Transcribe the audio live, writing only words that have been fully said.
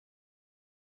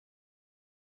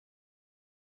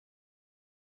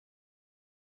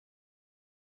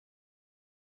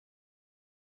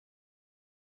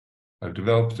I've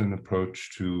developed an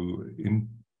approach to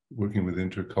working with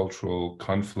intercultural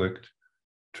conflict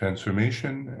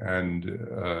transformation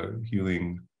and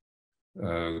healing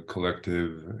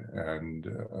collective and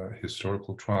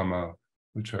historical trauma,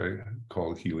 which I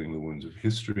call healing the wounds of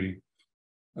history.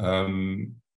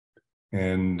 And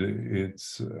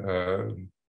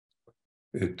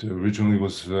it originally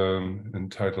was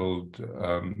entitled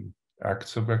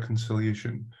Acts of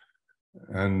Reconciliation.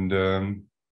 And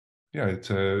yeah,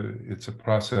 it's a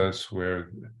process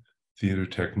where theater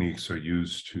techniques are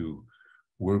used to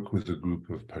work with a group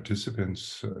of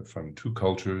participants from two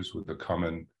cultures with a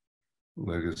common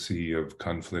legacy of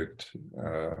conflict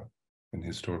and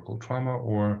historical trauma,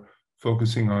 or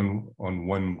focusing on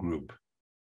one group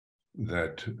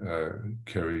that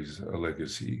carries a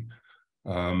legacy.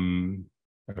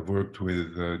 I've worked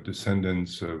with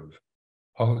descendants of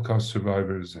Holocaust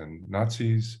survivors and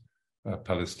Nazis,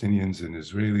 Palestinians and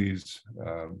Israelis,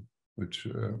 which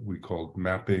we called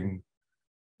mapping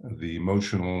the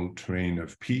emotional terrain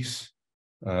of peace,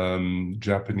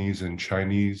 Japanese and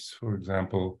Chinese, for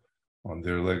example, on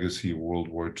their legacy of World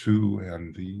War II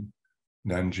and the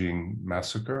Nanjing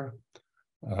massacre,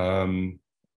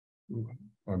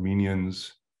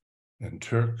 Armenians and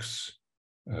Turks,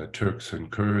 Turks and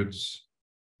Kurds,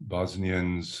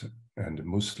 Bosnians and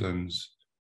Muslims,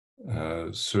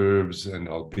 Serbs and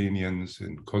Albanians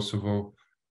in Kosovo,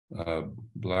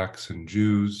 Blacks and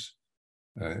Jews,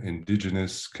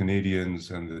 Indigenous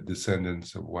Canadians and the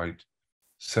descendants of white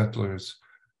settlers.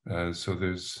 So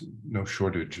there's no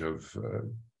shortage of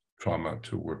trauma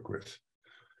to work with.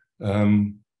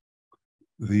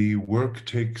 The work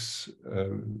takes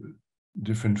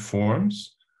different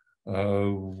forms.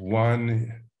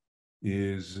 One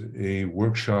is a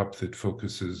workshop that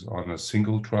focuses on a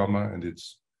single trauma and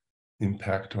its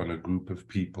impact on a group of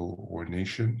people or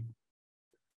nation.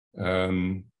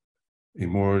 A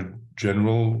more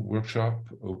general workshop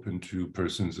open to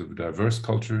persons of diverse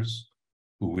cultures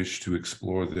who wish to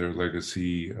explore their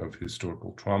legacy of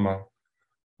historical trauma.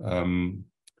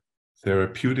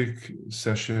 Therapeutic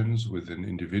sessions with an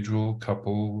individual,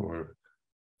 couple, or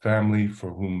family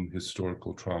for whom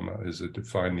historical trauma is a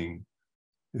defining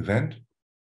event.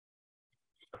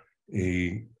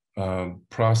 A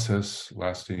process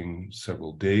lasting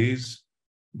several days,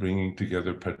 bringing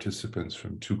together participants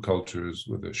from two cultures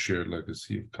with a shared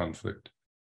legacy of conflict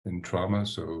and trauma.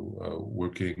 So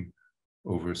working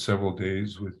over several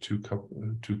days with two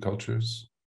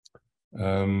cultures.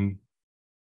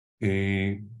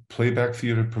 A playback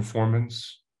theater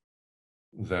performance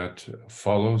that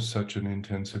follows such an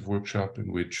intensive workshop,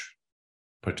 in which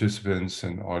participants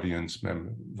and audience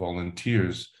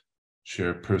volunteers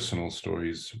share personal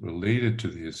stories related to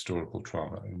the historical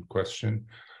trauma in question.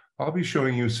 I'll be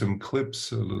showing you some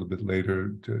clips a little bit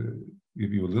later to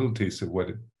give you a little taste of what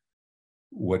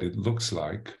it looks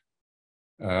like.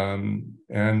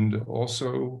 And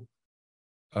also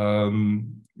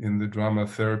in the drama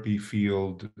therapy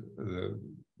field,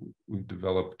 we've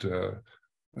developed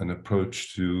an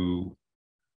approach to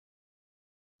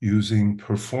using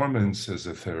performance as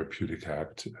a therapeutic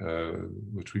act,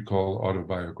 which we call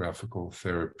autobiographical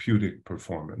therapeutic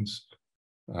performance.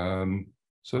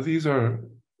 So these are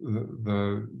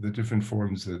the different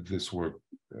forms that this work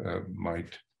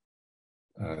might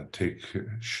take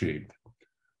shape.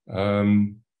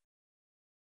 And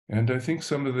I think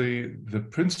some of the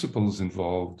principles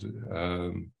involved,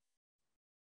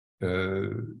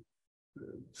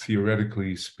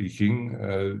 theoretically speaking,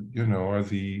 are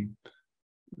the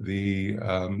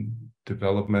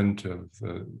development of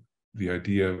the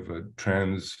idea of a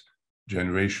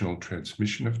transgenerational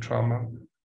transmission of trauma.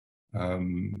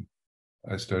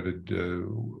 I started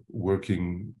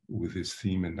working with this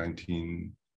theme in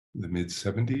the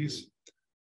mid-70s.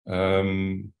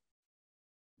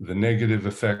 The negative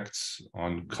effects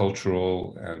on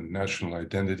cultural and national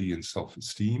identity and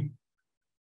self-esteem.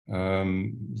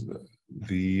 Another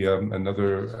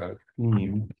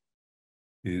theme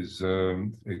is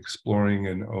exploring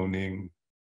and owning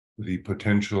the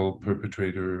potential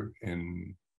perpetrator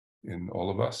in all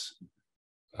of us.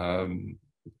 And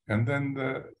then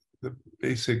the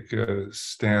basic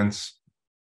stance,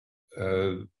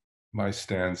 my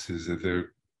stance is that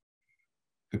there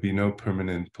could be no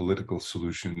permanent political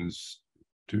solutions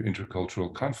to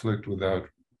intercultural conflict without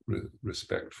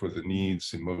respect for the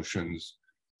needs, emotions,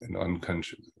 and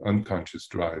unconscious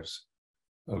drives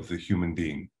of the human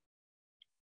being.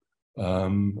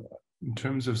 In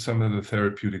terms of some of the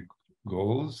therapeutic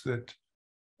goals that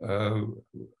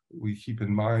we keep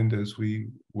in mind as we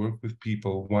work with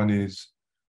people, one is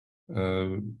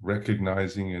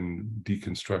recognizing and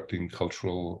deconstructing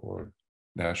cultural or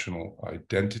national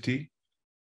identity,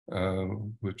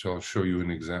 which I'll show you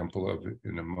an example of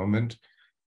in a moment.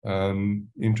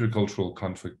 Intercultural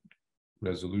conflict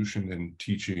resolution and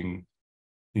teaching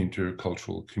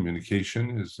intercultural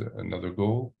communication is another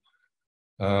goal.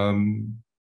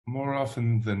 More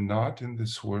often than not in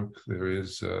this work,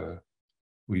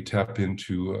 we tap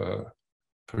into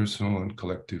personal and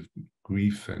collective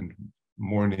grief and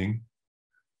mourning,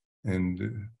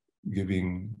 and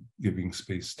giving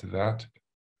space to that,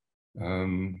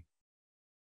 and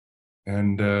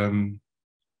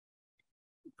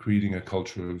creating a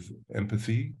culture of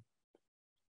empathy,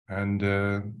 and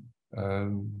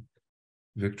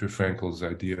Viktor Frankl's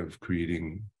idea of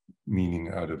creating meaning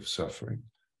out of suffering.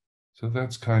 So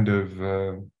that's kind of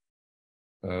an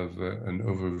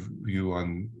overview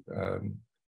on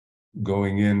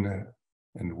going in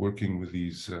and working with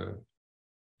these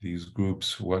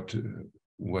groups, what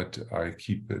I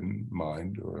keep in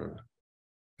mind, or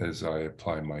as I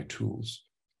apply my tools.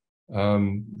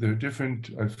 There are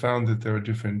different. I've found that there are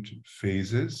different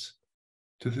phases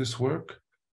to this work.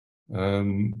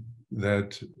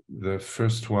 That the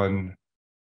first one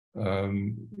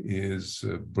is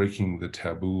breaking the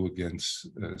taboo against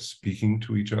speaking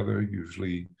to each other.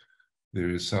 Usually there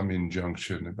is some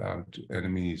injunction about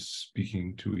enemies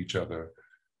speaking to each other.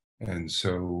 And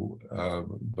so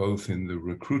both in the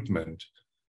recruitment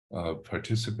of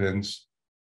participants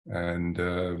and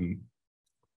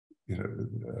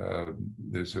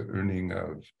there's an earning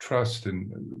of trust,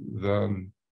 and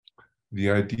the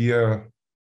idea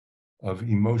of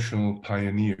emotional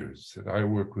pioneers, that I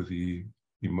work with the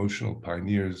emotional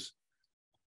pioneers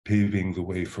paving the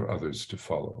way for others to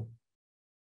follow.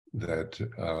 That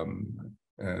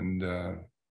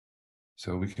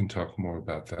so we can talk more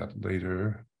about that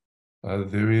later.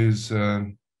 There is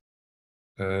a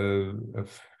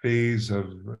phase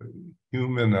of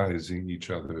humanizing each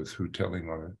other through telling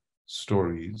our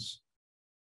stories.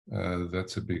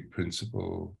 That's a big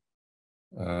principle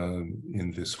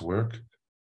in this work.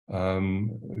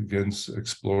 Against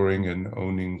exploring and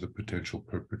owning the potential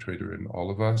perpetrator in all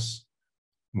of us,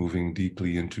 moving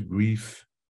deeply into grief,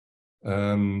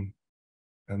 and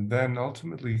then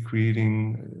ultimately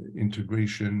creating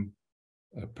integration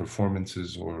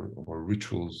performances or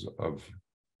rituals of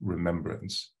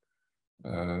remembrance.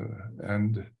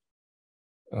 And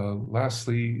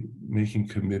lastly, making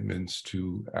commitments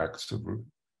to acts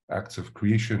of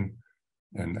creation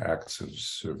and acts of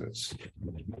service.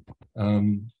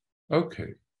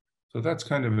 Okay, so that's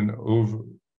kind of an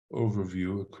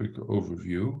overview, a quick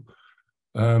overview.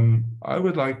 I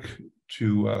would like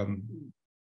to,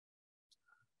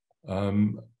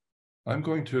 I'm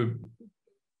going to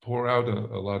pour out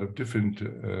a lot of different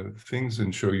things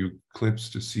and show you clips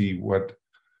to see what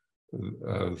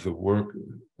the work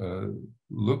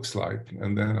looks like,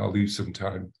 and then I'll leave some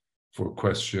time for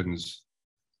questions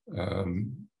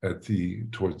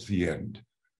towards the end.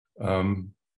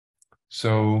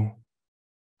 So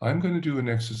I'm going to do an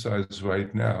exercise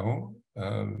right now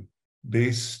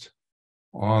based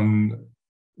on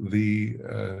the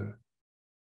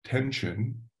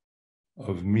tension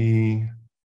of me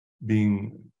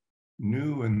being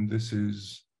new, and this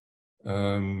is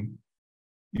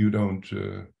you don't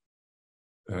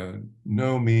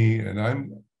know me, and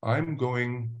I'm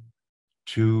going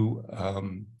to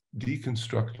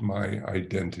deconstruct my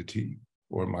identity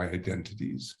or my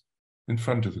identities in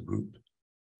front of the group.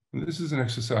 And this is an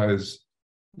exercise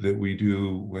that we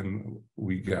do when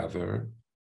we gather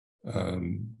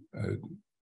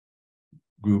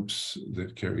groups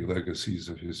that carry legacies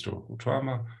of historical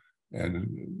trauma and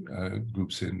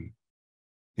groups in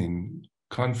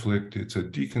conflict. It's a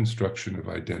deconstruction of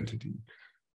identity.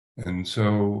 And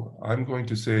so I'm going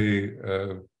to say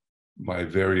my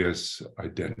various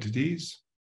identities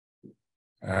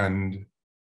and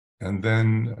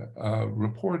then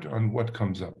report on what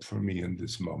comes up for me in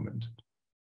this moment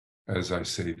as I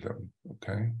say them,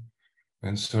 okay?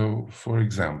 And so, for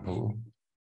example,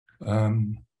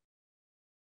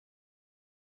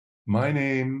 my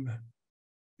name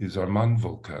is Armand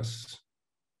Volkas,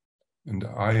 and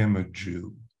I am a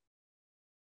Jew.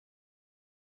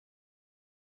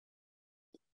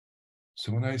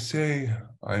 So when I say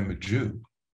I'm a Jew,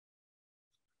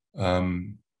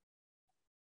 I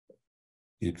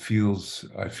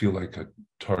feel like a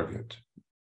target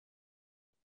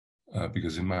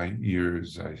because in my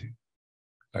ears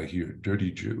I hear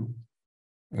dirty Jew,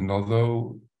 and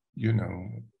although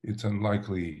it's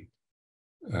unlikely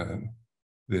that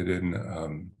in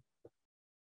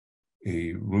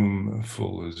a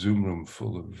Zoom room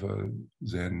full of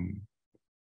Zen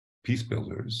peace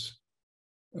builders,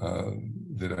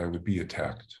 that I would be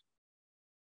attacked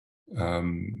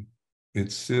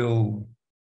it still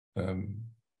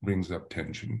brings up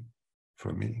tension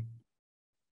for me.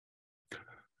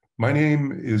 My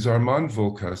name is Armand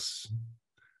Volkas,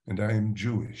 and I am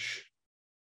Jewish.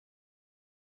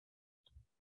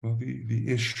 Well, the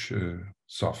ish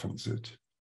softens it.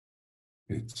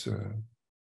 It's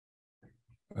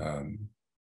and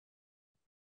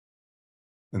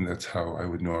that's how I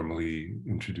would normally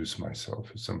introduce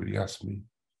myself if somebody asked me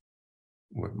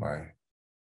what my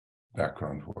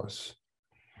background was.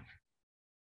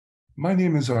 My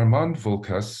name is Armand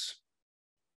Volkas,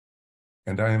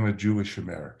 and I am a Jewish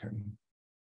American.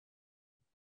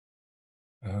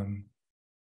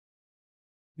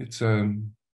 It's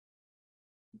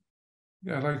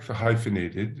yeah, I like the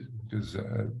hyphenated because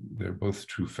they're both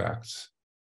true facts,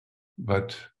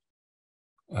 but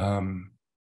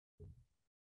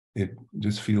it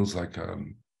just feels like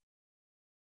I'm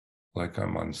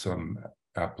on some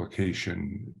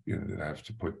application, you know, that I have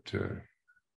to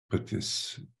put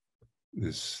this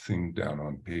thing down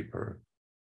on paper.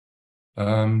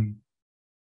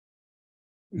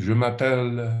 Je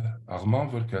m'appelle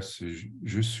Armand Volkas,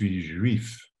 je suis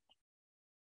juif.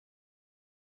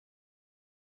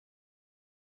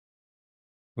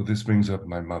 Well, this brings up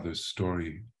my mother's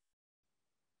story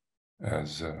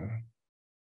as a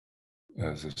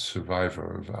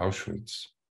survivor of Auschwitz.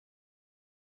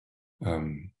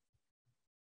 And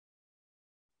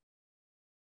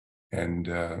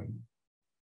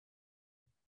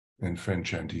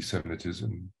French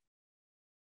anti-Semitism.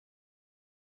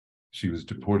 She was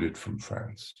deported from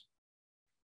France.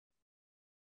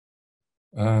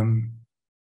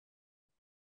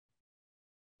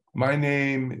 My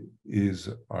name is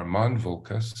Armand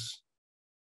Volkas,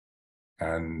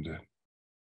 and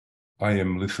I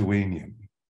am Lithuanian.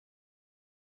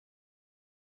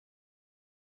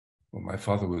 Well, my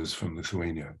father was from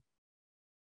Lithuania,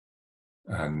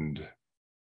 and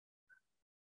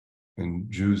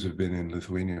Jews have been in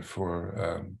Lithuania for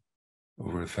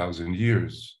over 1,000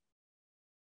 years,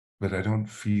 but I don't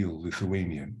feel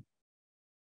Lithuanian.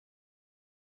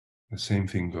 The same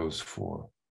thing goes for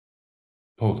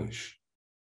Polish.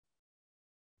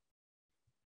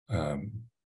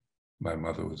 My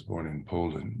mother was born in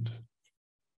Poland.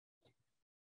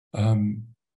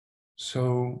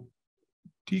 So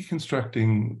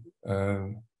deconstructing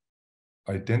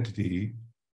identity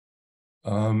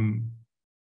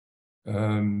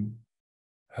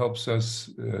helps us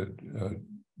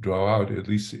draw out, at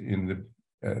least in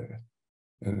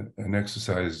an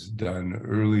exercise done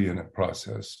early in a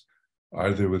process,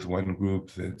 either with one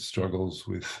group that struggles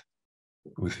with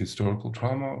historical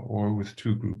trauma or with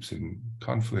two groups in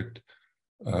conflict,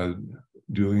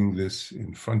 doing this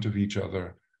in front of each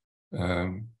other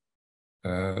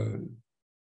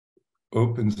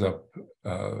opens up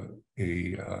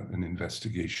an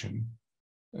investigation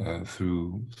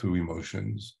through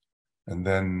emotions, and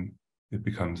then it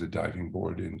becomes a diving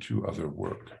board into other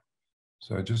work.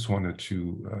 So I just wanted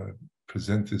to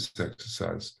present this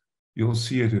exercise. You'll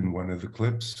see it in one of the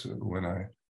clips when I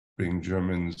bring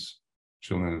Germans,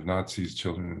 children of Nazis,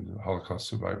 children of Holocaust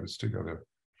survivors together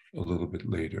a little bit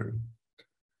later.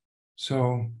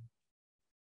 So,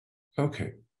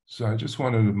 okay, so I just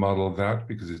wanted to model that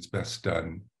because it's best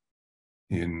done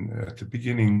at the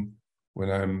beginning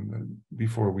when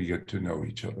before we get to know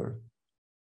each other.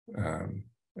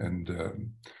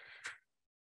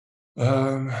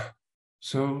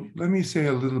 So let me say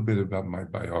a little bit about my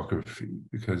biography,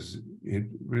 because it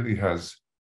really has,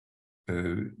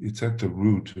 it's at the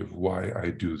root of why I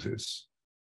do this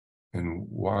and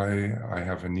why I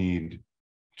have a need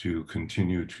to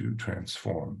continue to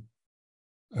transform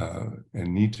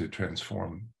and need to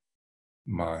transform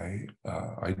my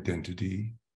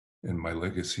identity and my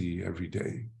legacy every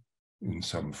day in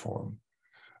some form.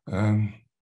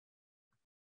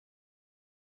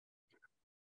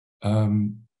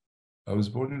 I was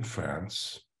born in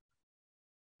France.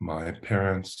 My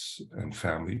parents and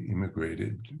family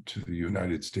immigrated to the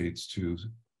United States, to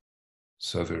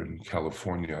Southern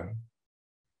California.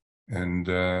 And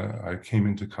I came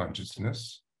into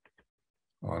consciousness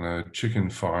on a chicken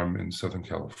farm in Southern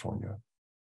California.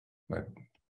 My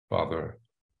father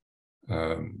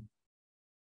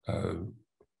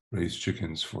raised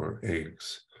chickens for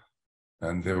eggs.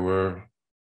 And there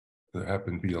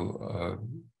happened to be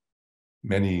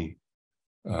many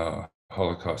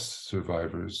Holocaust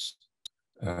survivors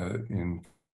in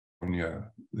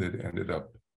California that ended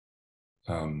up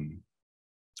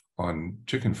on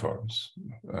chicken farms,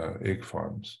 egg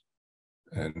farms,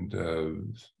 and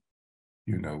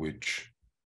you know, which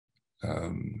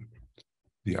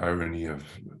the irony of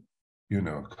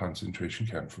concentration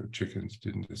camp for chickens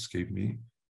didn't escape me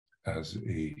as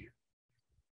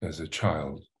a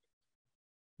child.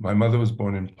 My mother was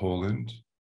born in Poland.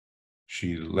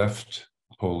 She left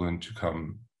Poland to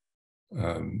come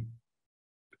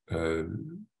to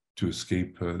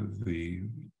escape the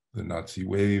Nazi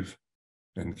wave,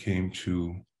 and came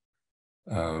to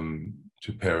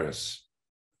Paris.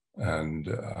 And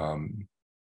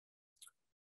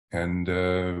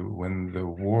when the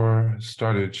war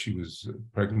started, she was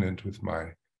pregnant with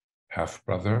my half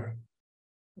brother,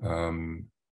 and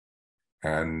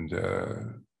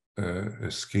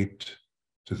escaped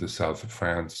to the south of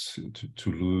France, to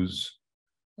Toulouse,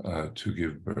 to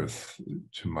give birth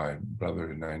to my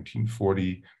brother in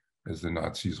 1940, as the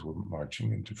Nazis were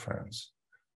marching into France.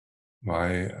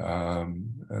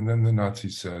 And then the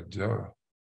Nazis said, "Oh,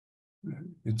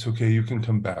 it's okay, you can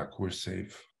come back, we're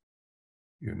safe.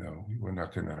 We're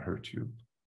not going to hurt you."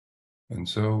 And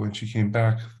so when she came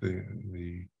back,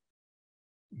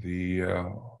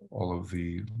 all of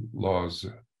the laws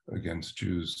against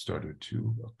Jews started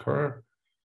to occur,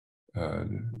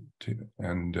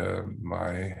 and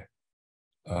my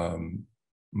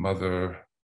mother,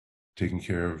 taking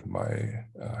care of my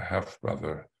half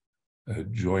brother,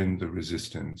 joined the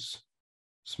resistance,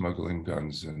 smuggling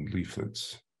guns and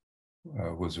leaflets.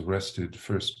 Was arrested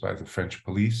first by the French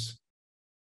police,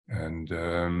 and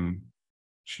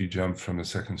she jumped from a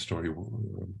second-story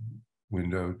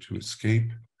window to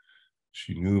escape.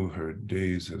 She knew her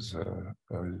days as a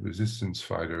resistance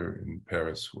fighter in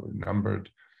Paris were numbered.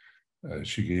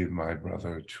 She gave my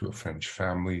brother to a French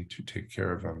family to take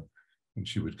care of him, and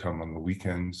she would come on the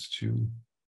weekends to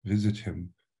visit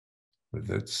him. But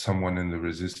that someone in the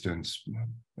resistance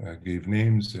gave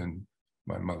names, and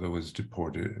my mother was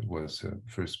deported, was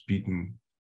first beaten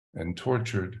and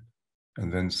tortured,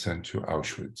 and then sent to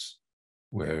Auschwitz,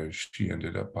 where she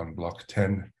ended up on Block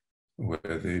 10,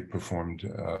 where they performed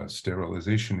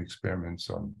sterilization experiments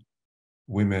on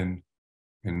women,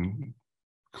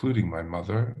 including my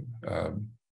mother.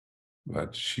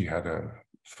 But she had a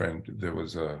friend, there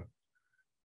was a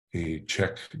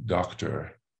Czech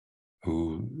doctor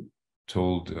who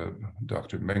told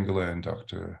Dr. Mengele and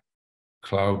Dr.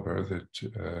 Klauber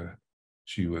that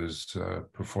she was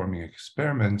performing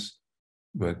experiments,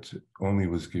 but only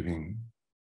was giving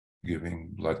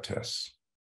blood tests,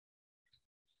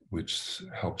 which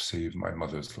helped save my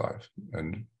mother's life,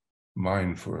 and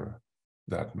mine for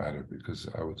that matter, because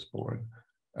I was born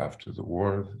after the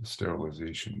war. The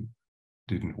sterilization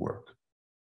didn't work.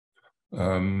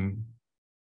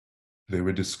 They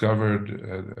were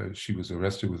discovered, she was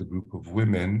arrested with a group of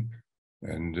women,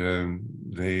 and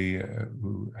they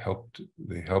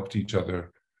helped each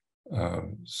other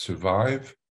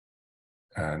survive.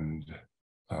 And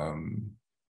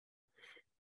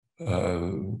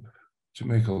to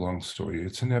make a long story,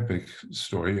 it's an epic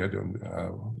story.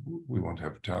 We won't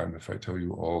have time if I tell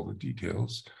you all the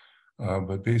details,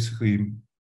 but basically,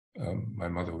 my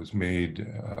mother was made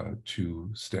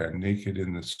to stand naked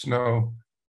in the snow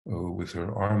with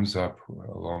her arms up,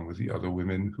 along with the other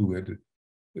women who had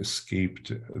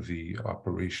escaped the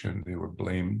operation. They were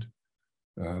blamed.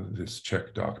 This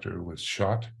Czech doctor was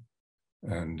shot,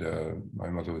 and my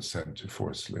mother was sent to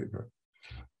forced labor.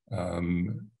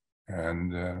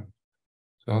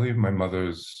 So I'll leave my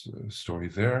mother's story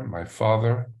there. My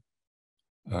father,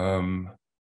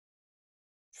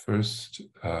 first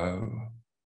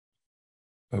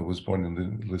was born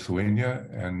in Lithuania,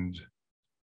 and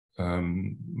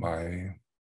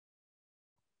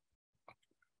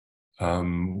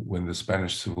when the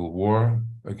Spanish Civil War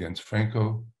against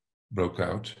Franco broke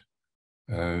out,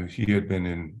 he had been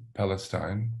in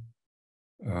Palestine.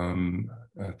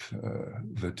 At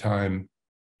the time,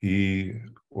 he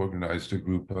organized a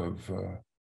group of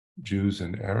Jews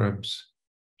and Arabs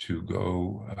to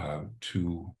go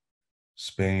to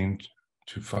Spain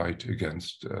to fight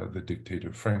against the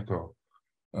dictator Franco.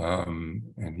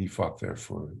 And he fought there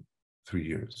for 3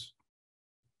 years,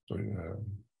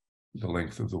 the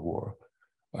length of the war.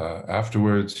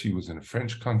 Afterwards, he was in a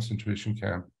French concentration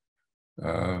camp.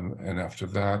 And after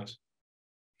that,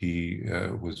 he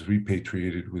was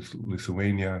repatriated with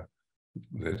Lithuania,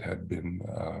 that had been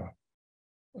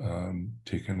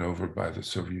taken over by the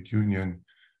Soviet Union.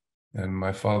 And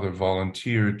my father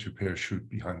volunteered to parachute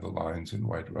behind the lines in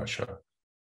White Russia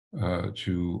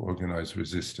to organize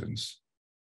resistance.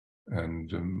 And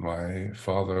my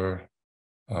father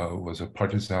was a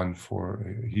partisan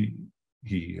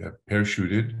he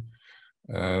parachuted.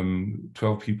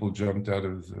 12 people jumped out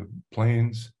of the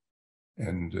planes,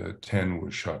 and 10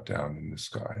 were shot down in the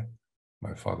sky.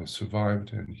 My father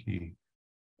survived, and he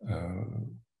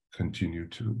continue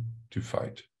to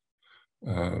fight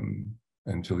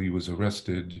until he was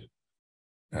arrested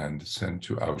and sent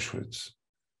to Auschwitz.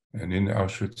 And in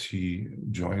Auschwitz, he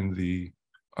joined the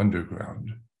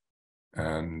underground,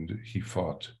 and he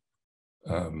fought.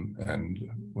 And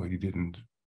well, he didn't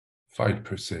fight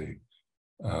per se.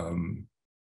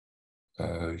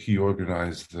 He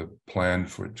organized the plan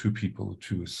for two people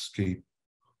to escape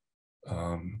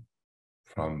from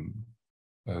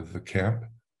the camp.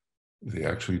 They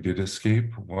actually did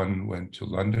escape. One went to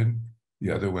London,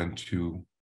 the other went to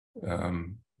a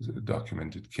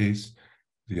documented case.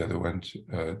 The other went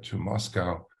to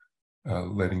Moscow,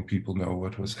 letting people know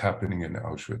what was happening in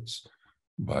Auschwitz.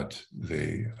 But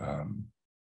they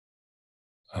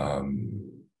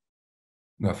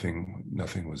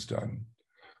nothing was done.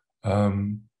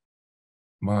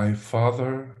 My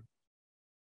father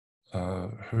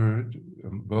heard,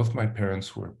 both my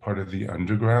parents were part of the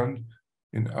underground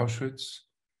in Auschwitz,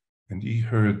 and he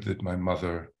heard that my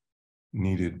mother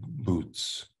needed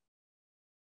boots.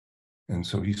 And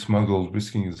so he smuggled,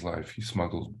 risking his life, he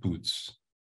smuggled boots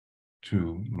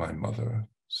to my mother.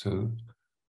 So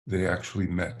they actually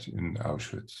met in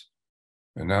Auschwitz.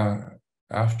 And now,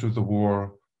 after the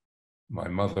war, my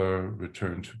mother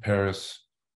returned to Paris,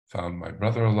 found my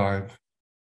brother alive,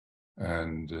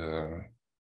 and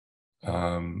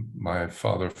my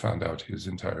father found out his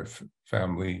entire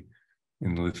family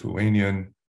in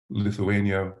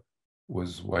Lithuania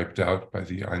was wiped out by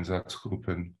the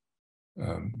Einsatzgruppen,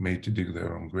 made to dig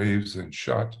their own graves and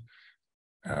shot.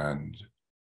 And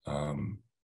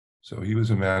so he was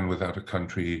a man without a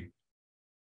country.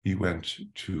 He went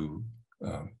to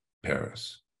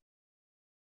Paris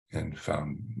and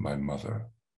found my mother.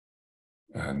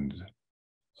 And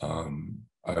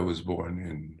I was born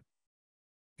in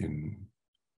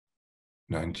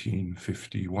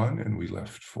 1951, and we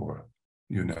left for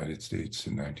the United States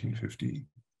in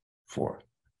 1954.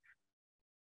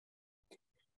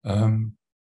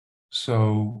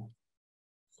 So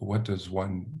what does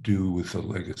one do with a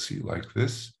legacy like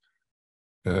this?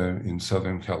 In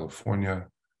Southern California,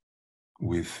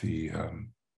 with the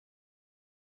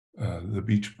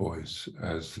Beach Boys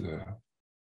as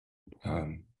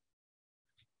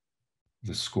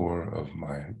the score of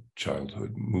my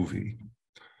childhood movie.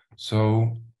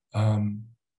 So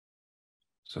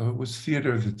it was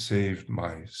theater that saved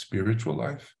my spiritual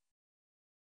life.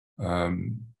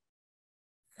 And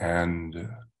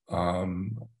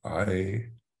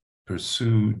I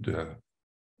pursued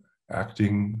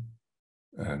acting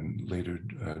and later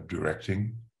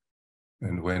directing,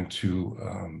 and went to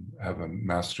have a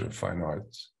Master of Fine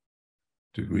Arts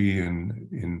degree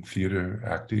in theater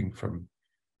acting from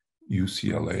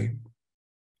UCLA.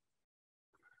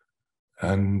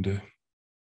 And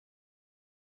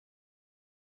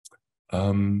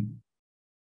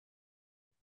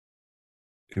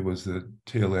it was the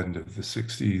tail end of the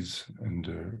 60s and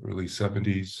early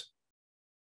 70s.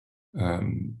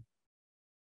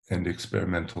 And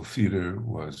experimental theater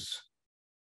was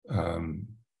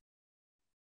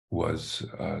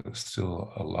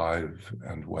still alive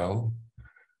and well.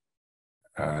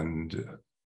 And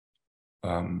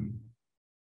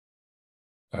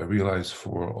I realized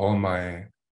for all my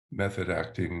method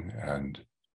acting and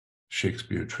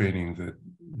Shakespeare training that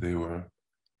they were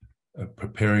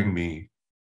preparing me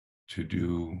to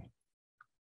do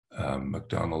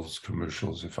McDonald's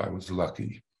commercials if I was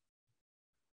lucky.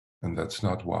 And that's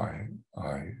not why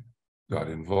I got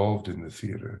involved in the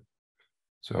theater.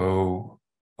 So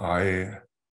I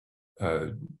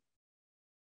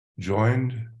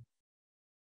joined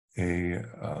a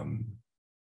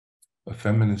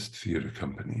feminist theater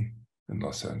company in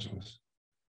Los Angeles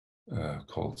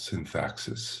called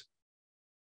Synthaxis,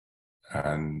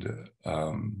 and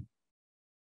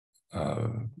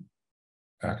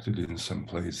acted in some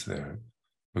plays there,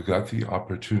 but got the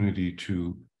opportunity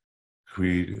to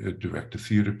direct a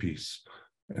theater piece.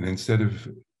 And instead of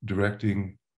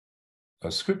directing a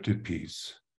scripted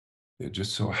piece, it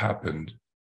just so happened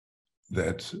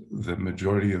that the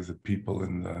majority of the people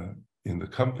in the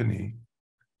company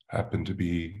happened to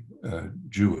be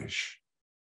Jewish,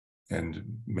 and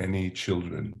many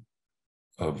children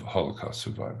of Holocaust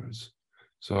survivors.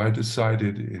 So I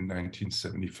decided in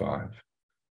 1975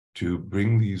 to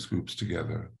bring these groups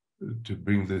together, to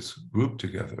bring this group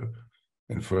together,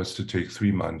 and for us to take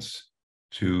 3 months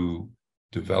to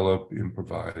develop,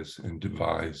 improvise, and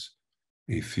devise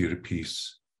a theater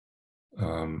piece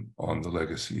on the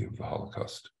legacy of the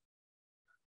Holocaust.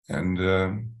 And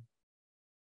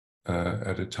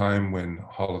at a time when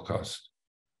Holocaust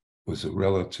was a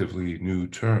relatively new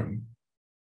term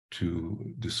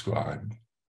to describe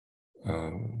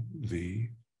the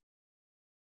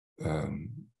the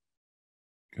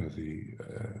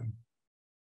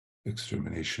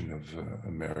extermination of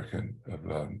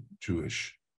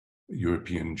Jewish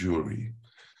European Jewry.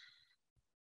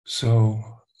 So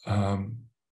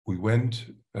we went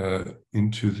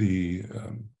into the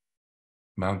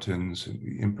mountains, and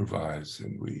we improvised,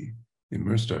 and we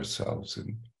immersed ourselves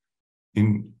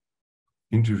and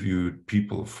interviewed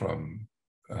people from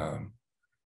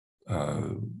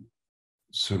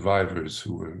survivors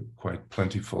who were quite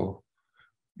plentiful,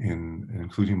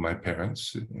 including my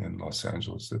parents in Los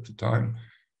Angeles at the time.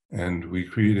 And we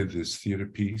created this theater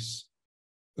piece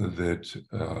that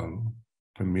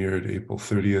premiered April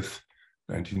 30th,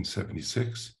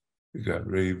 1976. It got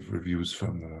rave reviews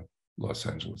from the Los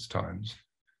Angeles Times.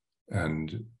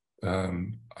 And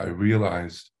I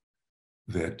realized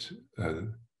that,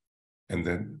 and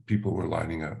then people were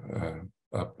lining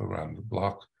up around the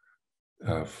block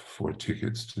for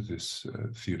tickets to this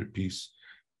theater piece.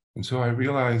 And so I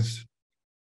realized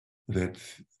that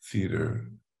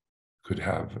theater could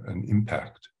have an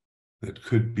impact, that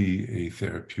could be a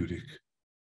therapeutic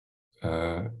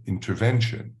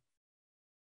intervention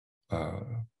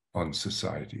on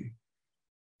society.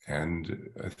 And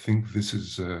I think this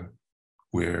is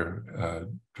where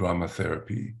drama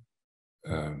therapy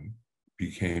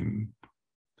became,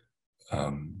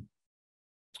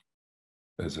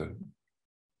 as a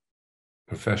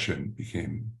profession,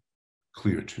 became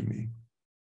clear to me.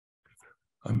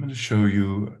 I'm going to show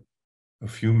you a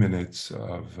few minutes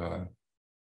of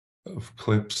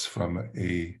clips from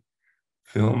a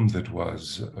film that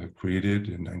was created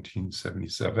in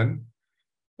 1977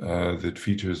 that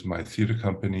features my theater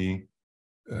company,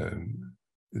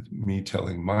 me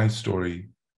telling my story.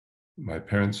 My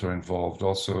parents are involved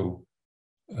also.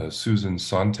 Susan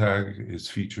Sontag is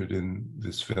featured in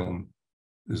this film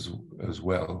as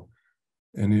well.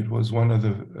 And it was one of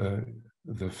the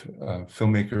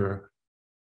filmmaker,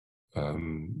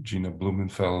 Gina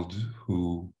Blumenfeld,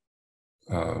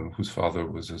 whose father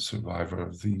was a survivor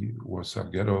of the Warsaw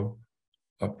Ghetto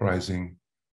uprising,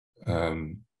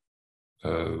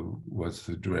 was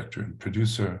the director and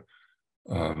producer.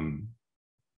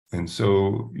 And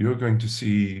so you're going to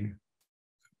see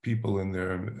people in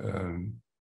their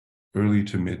early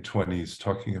to mid 20s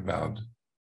talking about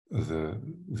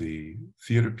the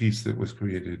theater piece that was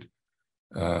created,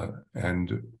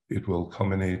 and it will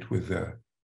culminate with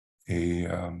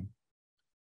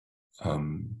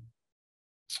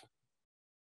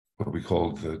what we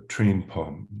call the train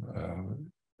poem,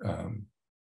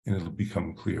 and it'll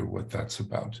become clear what that's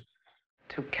about.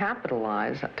 To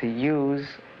capitalize, to use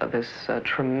this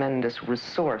tremendous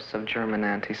resource of German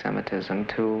anti-Semitism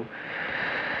to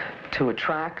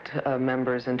attract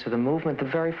members into the movement. The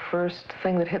very first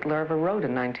thing that Hitler ever wrote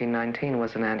in 1919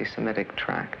 was an anti-Semitic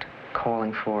tract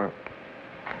calling for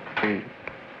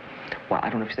I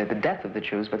don't know if you say the death of the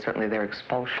Jews, but certainly their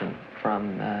expulsion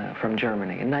from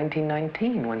Germany. In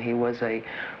 1919, when he was a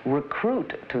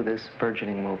recruit to this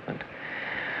burgeoning movement,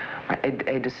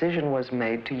 a decision was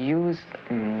made to use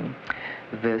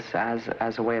this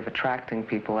as a way of attracting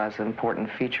people, as an important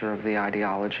feature of the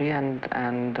ideology. And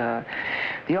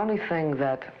the only thing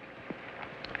that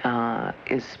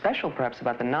is special perhaps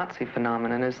about the Nazi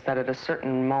phenomenon is that at a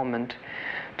certain moment,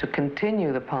 to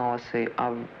continue the policy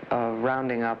of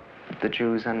rounding up the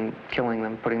Jews and killing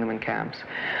them, putting them in camps,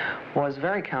 was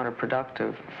very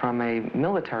counterproductive from a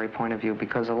military point of view,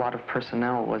 because a lot of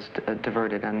personnel was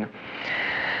diverted.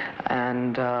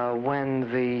 And when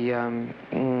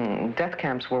the death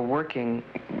camps were working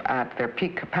at their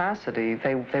peak capacity,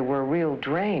 they were a real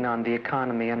drain on the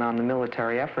economy and on the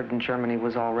military effort, and Germany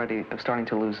was already starting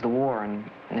to lose the war in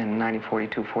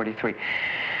 1942-43.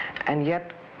 And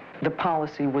yet the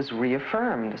policy was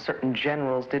reaffirmed. Certain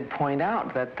generals did point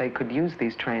out that they could use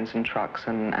these trains and trucks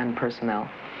and personnel.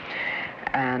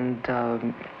 And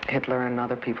Hitler and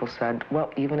other people said, well,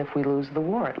 even if we lose the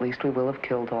war, at least we will have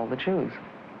killed all the Jews.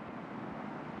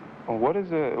 What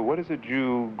does a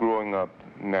Jew growing up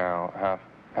now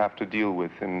have to deal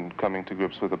with in coming to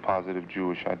grips with a positive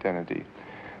Jewish identity?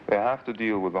 They have to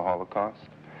deal with the Holocaust.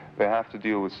 They have to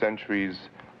deal with centuries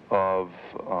of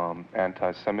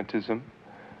anti-Semitism.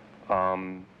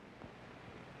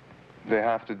 They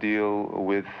have to deal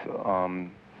with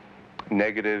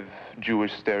negative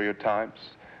Jewish stereotypes,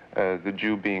 the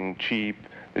Jew being cheap,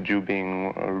 the Jew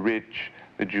being rich,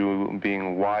 the Jew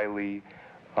being wily,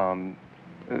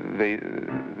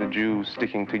 the Jew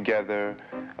sticking together,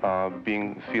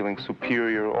 feeling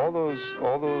superior, all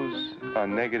those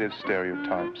negative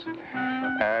stereotypes.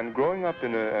 And growing up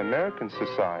in an American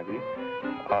society,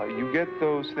 you get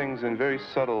those things in very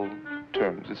subtle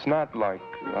terms. It's not like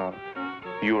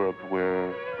Europe,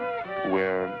 where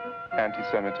where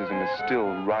anti-Semitism is still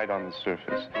right on the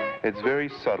surface. It's very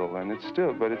subtle, and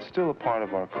but it's still a part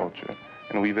of our culture,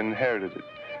 and we've inherited it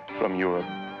from Europe.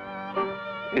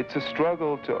 It's a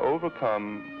struggle to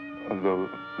overcome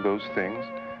those things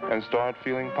and start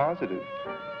feeling positive.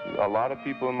 A lot of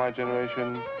people in my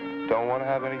generation don't want to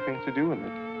have anything to do with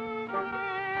it.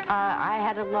 I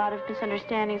had a lot of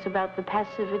misunderstandings about the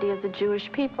passivity of the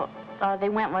Jewish people. They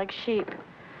went like sheep.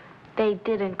 They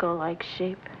didn't go like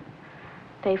sheep.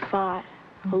 They fought.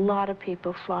 A lot of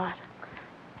people fought.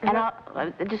 And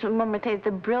just one more thing, the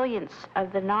brilliance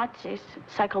of the Nazis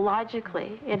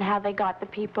psychologically in how they got the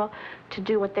people to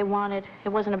do what they wanted. It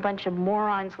wasn't a bunch of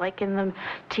morons like in the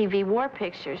TV war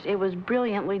pictures. It was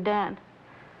brilliantly done.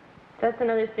 That's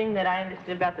another thing that I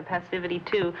understood about the passivity,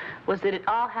 too, was that it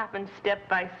all happened step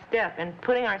by step, and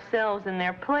putting ourselves in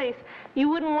their place, you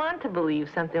wouldn't want to believe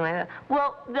something like that.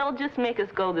 Well, they'll just make us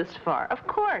go this far. Of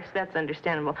course, that's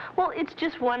understandable. Well, it's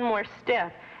just one more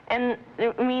step. And,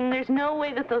 I mean, there's no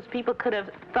way that those people could have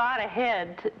thought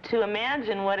ahead to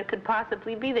imagine what it could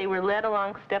possibly be. They were led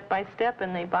along step by step,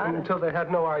 and they bought it. Until they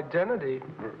had no identity,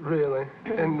 really,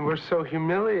 and were so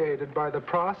humiliated by the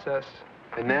process.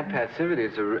 And that passivity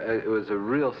is it was a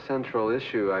real central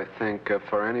issue, I think,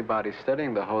 for anybody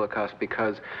studying the Holocaust,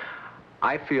 because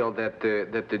I feel that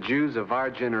the Jews of our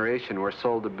generation were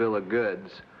sold a bill of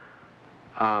goods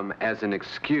as an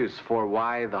excuse for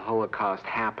why the Holocaust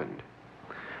happened.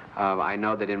 I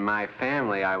know that in my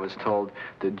family I was told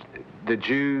the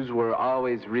Jews were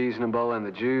always reasonable, and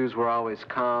the Jews were always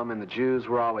calm, and the Jews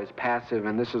were always passive,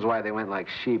 and this is why they went like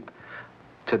sheep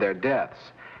to their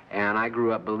deaths. And I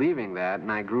grew up believing that,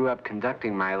 and I grew up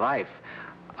conducting my life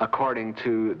according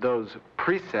to those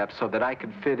precepts so that I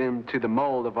could fit into the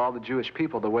mold of all the Jewish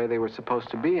people the way they were supposed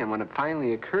to be. And when it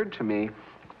finally occurred to me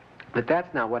that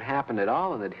that's not what happened at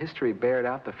all, and that history bared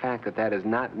out the fact that that is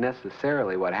not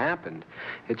necessarily what happened,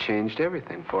 it changed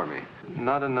everything for me.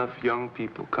 Not enough young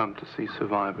people come to see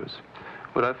survivors.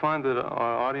 But I find that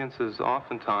our audiences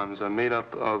oftentimes are made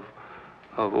up of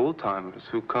old-timers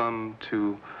who come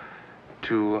to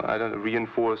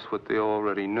reinforce what they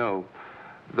already know.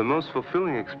 The most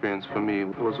fulfilling experience for me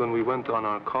was when we went on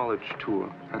our college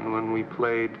tour, and when we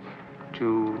played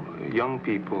to young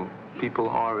people, people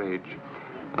our age.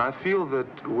 And I feel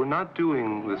that we're not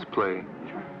doing this play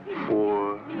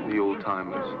for the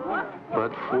old-timers,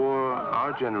 but for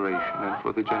our generation and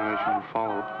for the generation who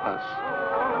follow us.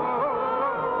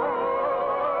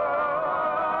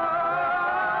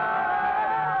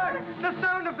 The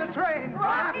sound of the train.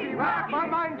 Rocky, rocky. My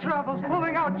mind travels,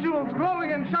 pulling out jewels,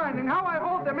 glowing and shining. How I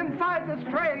hold them inside this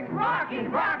train. Rocky,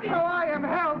 rocky. So I am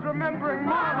held, remembering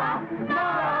Mama,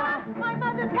 Mama. My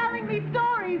mother's telling me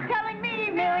stories, telling me,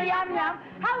 Miriam,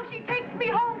 how she takes me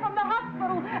home from the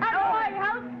hospital, and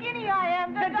how skinny I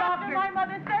am. The doctor, my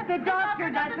mother says, the doctor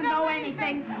doesn't know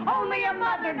anything. Only a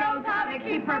mother knows how to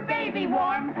keep her baby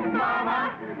warm.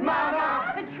 Mama,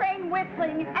 Mama. The train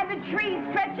whistling and the trees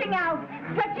stretching out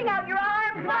your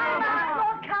arms. Mama,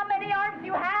 look how many arms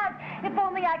you have. If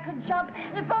only I could jump.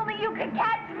 If only you could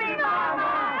catch me,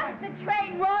 Mama. The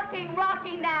train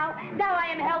rocking now. Now I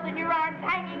am held in your arms,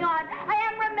 hanging on. I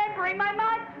am remembering my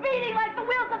mind speeding like the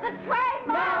wheels of the train,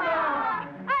 Mama.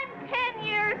 I'm 10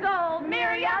 years old,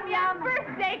 Miriam,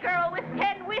 birthday girl with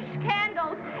 10 wish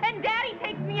candles. And Daddy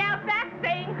takes me out back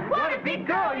saying, what a big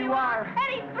girl you are. And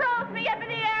he throws me up in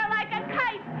the air like a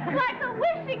kite, like a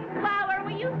wishing flower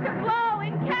we used to blow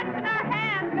and catch in our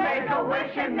hands. Make a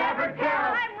wish and never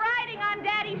tell. I'm riding on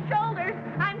Daddy's shoulders.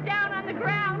 I'm down on the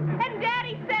ground. And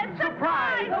Daddy says,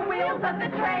 surprise, the wheels of the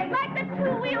train. Like the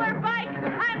two-wheeler bike,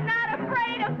 I'm not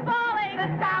afraid of falling. The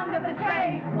sound of the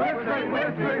train. Whistling,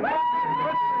 whistling, whistling.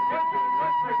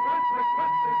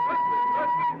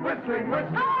 Whistling,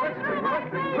 whistling,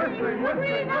 whistling, whistling,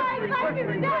 whistling,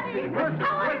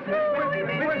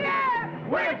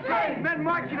 Whistling! Men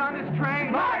marching on this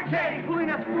train. Marching! Pulling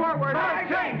us forward.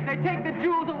 Marching! They take the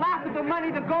jewels, the last of the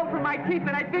money, the gold from my teeth,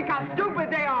 and I think how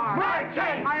stupid they are.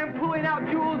 Marching! I am pulling out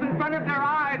jewels in front of their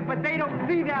eyes, but they don't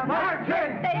see them.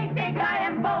 Marching! They think I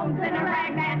am bones in a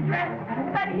ragman dress,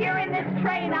 but here in this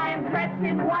train I am dressed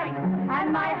in white,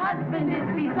 and my husband is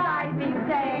beside me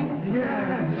saying,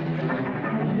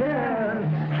 Yes.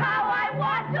 How I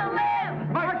want to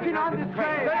live! Marching on this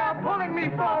train. They are pulling me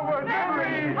forward.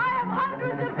 Memories. I have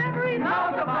hundreds of memories.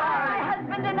 Multiply. My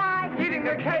husband and I. Eating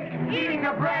the cake. Eating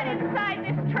the bread. Inside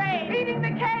this train. Eating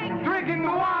the cake. Drinking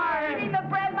the wine. Eating the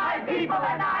bread. My people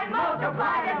and I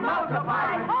multiplied and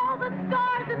multiplied. All the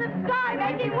stars in the sky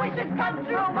making wishes come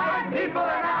true. My people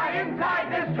and I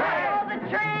inside this train. All the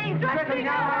trains stretching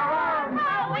out our arms.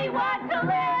 How we want to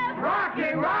live.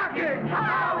 Rocking, rocking.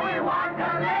 How we want to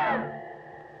live.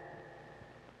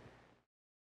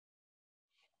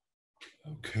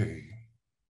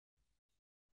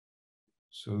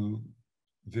 So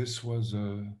this was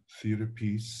a theater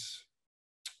piece,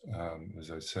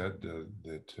 as I said,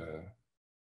 that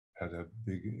had a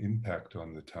big impact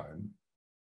on the time,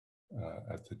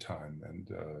 at the time.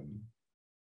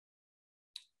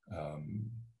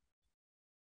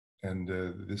 And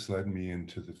this led me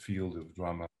into the field of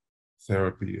drama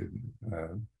therapy,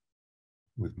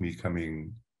 with me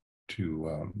coming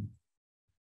to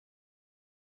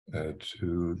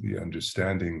the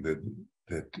understanding that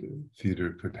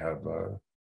theater could have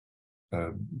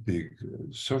a big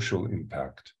social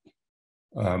impact.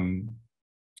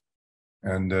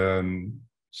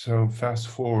 So fast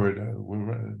forward,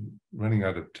 we're running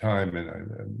out of time, and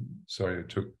I'm sorry it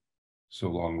took so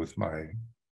long with my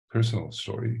personal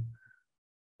story.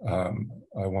 I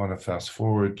want to fast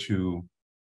forward to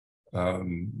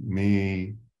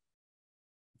me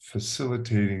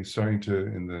facilitating,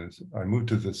 I moved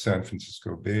to the San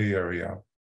Francisco Bay Area.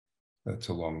 That's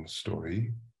a long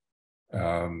story.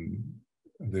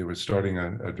 They were starting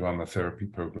a drama therapy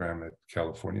program at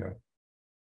California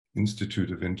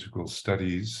Institute of Integral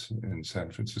Studies in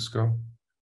San Francisco.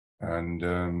 And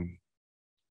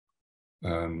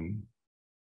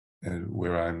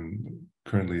where I'm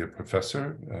currently a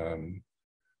professor.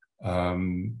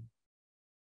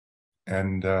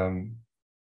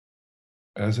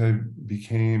 As I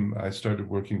started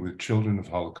working with children of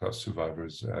Holocaust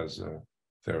survivors as a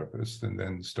therapist, and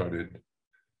then started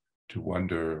to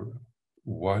wonder,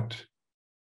 what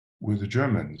were the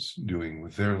Germans doing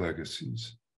with their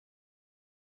legacies?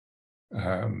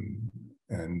 And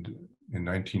in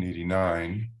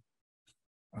 1989,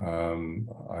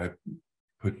 I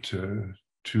put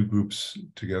two groups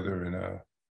together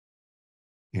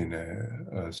in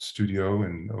a studio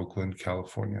in Oakland,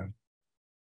 California.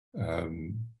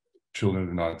 Children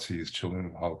of Nazis, children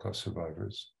of Holocaust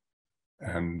survivors.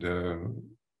 And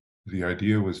the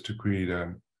idea was to create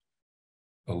a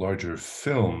larger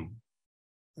film.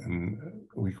 And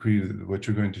we created, what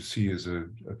you're going to see is a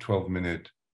 12-minute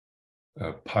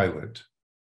pilot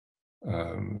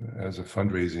as a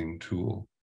fundraising tool.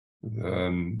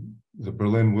 The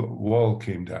Berlin Wall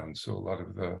came down, so a lot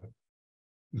of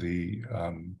the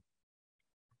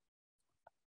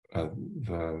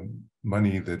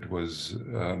money that was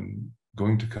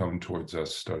going to come towards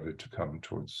us started to come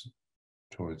towards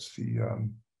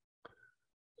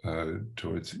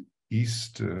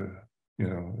East,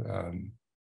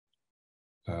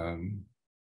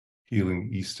 healing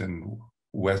East and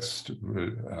West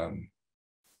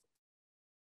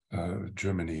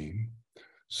Germany.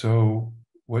 So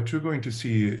what you're going to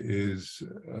see is,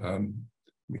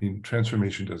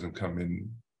 transformation doesn't come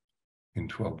in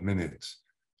 12 minutes.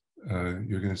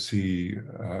 You're going to see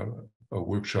a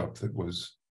workshop that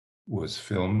was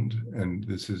filmed, and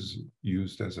this is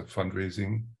used as a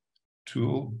fundraising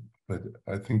tool, but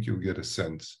I think you'll get a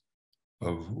sense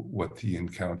of what the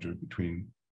encounter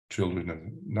between children of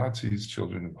Nazis,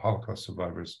 children of Holocaust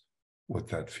survivors, what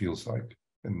that feels like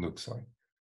and looks like.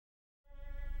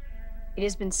 It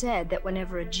has been said that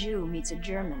whenever a Jew meets a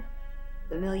German,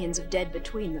 the millions of dead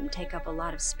between them take up a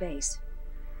lot of space.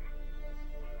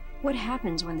 What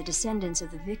happens when the descendants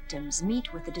of the victims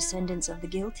meet with the descendants of the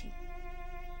guilty?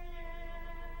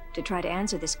 To try to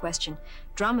answer this question,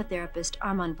 drama therapist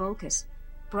Armand Volkas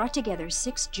brought together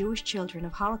 6 Jewish children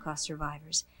of Holocaust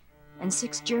survivors and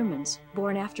 6 Germans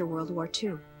born after World War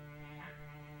II.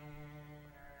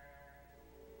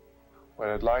 What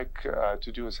I'd like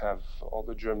to do is have all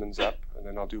the Germans up, and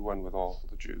then I'll do one with all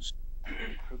the Jews.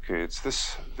 Okay, it's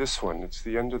this one. It's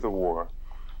the end of the war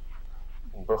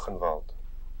in Buchenwald.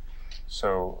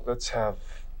 So let's have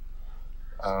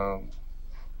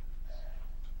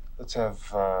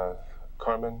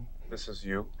Carmen. This is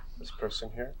you, this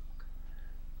person here.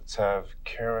 Let's have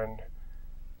Karen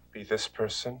be this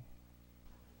person.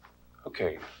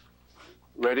 Okay,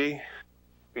 ready?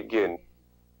 Begin.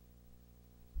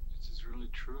 This is really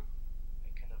true.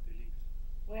 I cannot believe.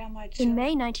 Where am I? In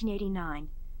May 1989,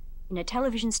 in a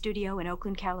television studio in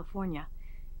Oakland, California,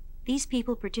 these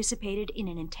people participated in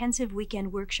an intensive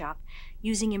weekend workshop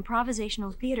using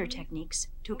improvisational theater techniques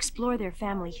to explore their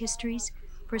family histories,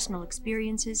 personal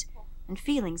experiences, and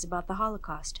feelings about the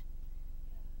Holocaust.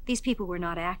 These people were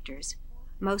not actors.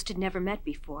 Most had never met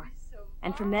before,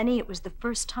 and for many it was the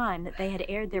first time that they had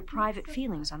aired their private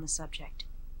feelings on the subject.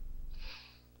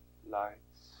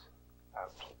 Lights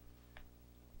out.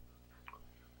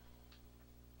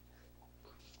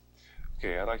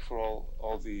 Okay, I'd like for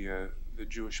all the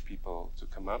Jewish people to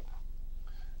come up.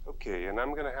 Okay, and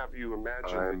I'm going to have you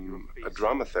imagine I'm a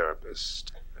drama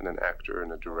therapist and an actor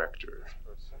and a director.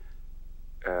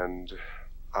 And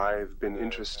I've been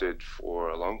interested for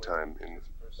a long time in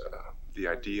the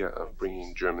idea of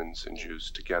bringing Germans and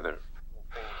Jews together.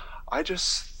 I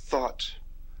just thought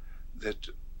that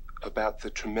about the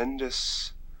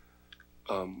tremendous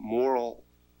moral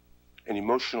and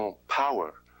emotional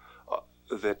power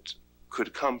that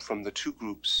could come from the two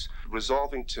groups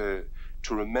resolving to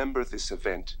remember this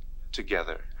event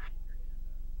together.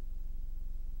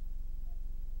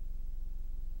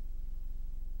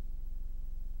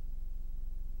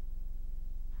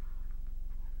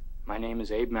 My name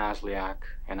is Abe Masliak,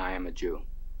 and I am a Jew.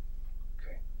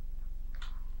 Okay.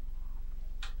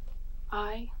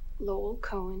 I, Lowell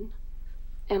Cohen,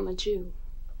 am a Jew.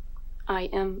 I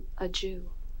am a Jew.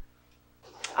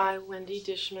 I, Wendy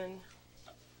Dishman,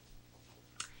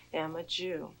 am a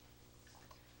Jew.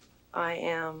 I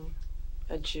am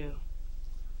a Jew.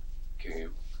 Okay.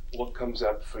 What comes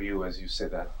up for you as you say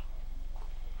that?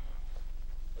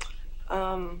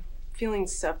 Feeling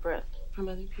separate from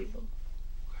other people.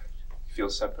 Feel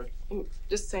separate?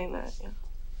 Just saying that, yeah.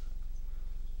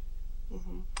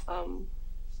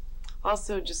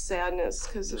 Also just sadness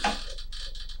because of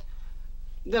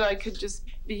that I could just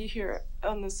be here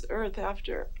on this earth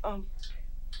after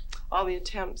all the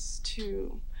attempts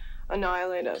to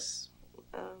annihilate us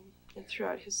and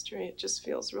throughout history. It just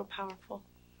feels real powerful.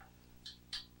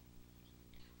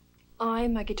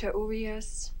 I'm Margita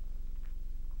Urias.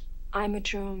 I'm a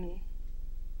German.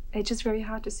 It's just very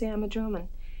hard to say I'm a German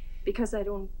because I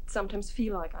don't sometimes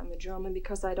feel like I'm a German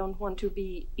because I don't want to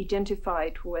be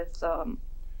identified with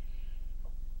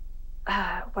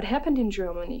what happened in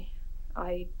Germany.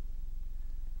 I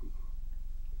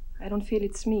don't feel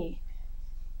it's me.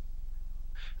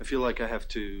 I feel like I have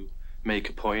to make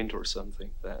a point or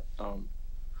something that,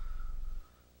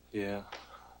 yeah.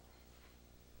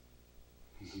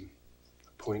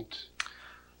 A point?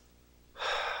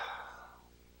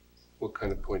 What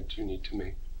kind of point do you need to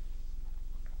make?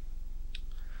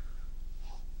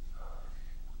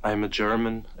 I'm a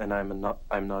German and I'm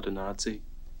not a Nazi.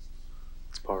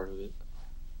 It's part of it.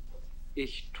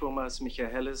 Ich, Thomas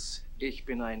Michaelis, ich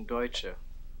bin ein Deutscher.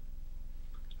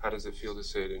 How does it feel to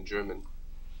say it in German?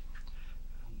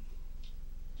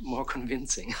 More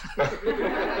convincing.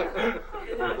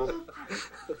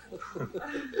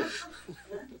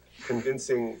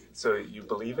 Convincing, so you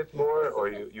believe it more or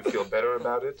you feel better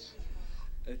about it?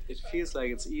 It feels like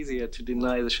it's easier to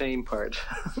deny the shame part.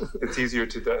 It's easier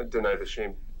to deny the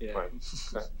shame part.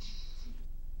 Okay.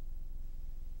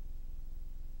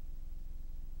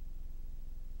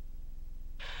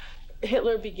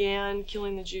 Hitler began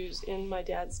killing the Jews in my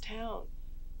dad's town.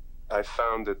 I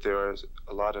found that there are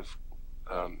a lot of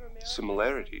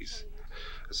similarities,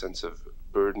 a sense of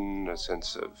burden, a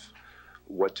sense of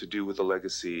what to do with the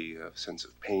legacy, a sense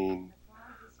of pain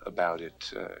about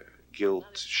it,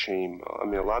 guilt, shame. I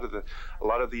mean, a lot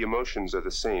of the emotions are the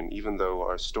same, even though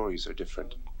our stories are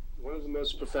different. One of the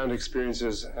most profound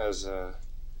experiences as a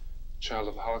child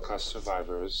of Holocaust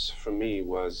survivors for me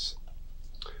was,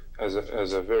 as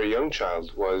a very young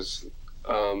child, was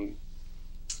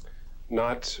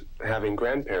not having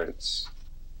grandparents.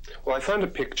 Well, I found a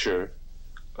picture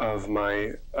of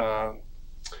my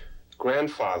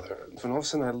grandfather, and all of a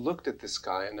sudden I looked at this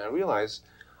guy and I realized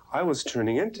I was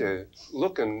turning into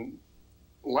looking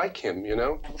like him, you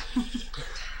know?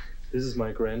 This is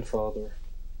my grandfather,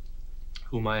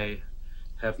 whom I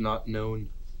have not known.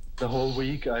 The whole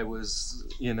week I was,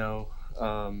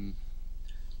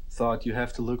 thought you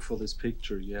have to look for this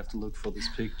picture,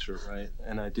 right?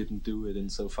 And I didn't do it, and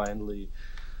so finally,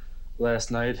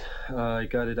 last night, I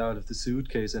got it out of the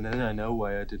suitcase, and then I know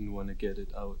why I didn't want to get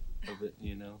it out of it,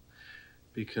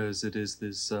 because it is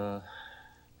this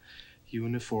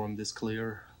uniform, this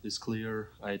clear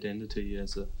identity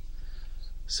as a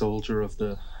soldier of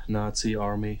the Nazi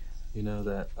army,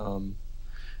 that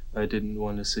I didn't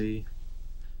want to see.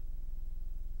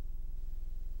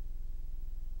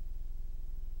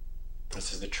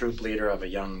 This is the troop leader of a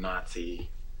young Nazi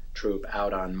troop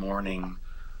out on morning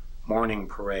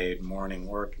parade, morning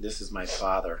work. This is my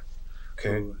father,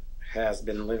 who has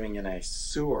been living in a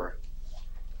sewer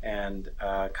and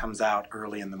comes out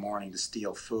early in the morning to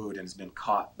steal food and has been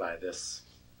caught by this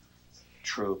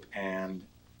troop. And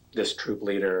this troop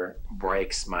leader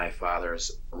breaks my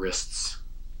father's wrists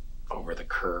over the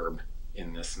curb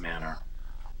in this manner.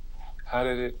 How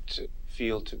did it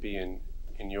feel to be in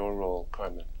your role,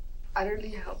 Carmen? Utterly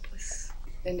helpless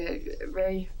and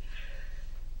very,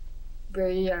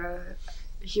 very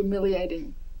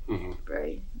humiliating. Mm-hmm.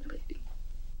 Very humiliating.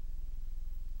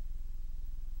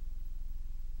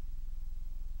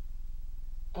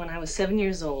 When I was 7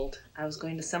 years old, I was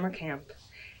going to summer camp,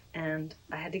 and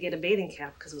I had to get a bathing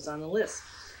cap because it was on the list.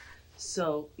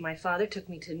 So my father took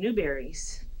me to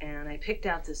Newberry's, and I picked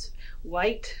out this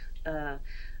white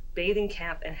bathing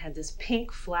cap and had this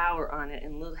pink flower on it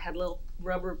and had little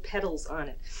rubber petals on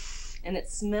it. And it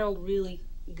smelled really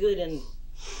good and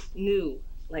new,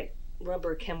 like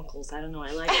rubber chemicals. I don't know,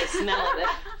 I like the smell of it.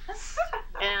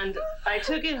 And I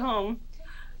took it home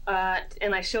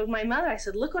and I showed my mother. I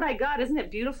said, look what I got, isn't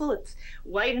it beautiful? It's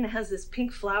white and it has this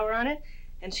pink flower on it.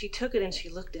 And she took it and she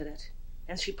looked at it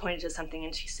and she pointed to something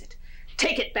and she said,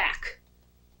 take it back.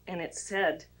 And it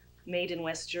said, made in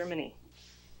West Germany.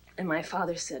 And my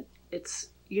father said, it's,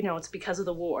 you know, it's because of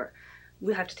the war.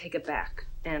 We'll have to take it back.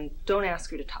 And don't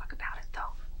ask her to talk about it, though.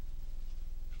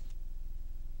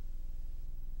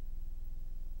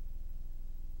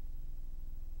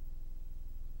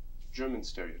 German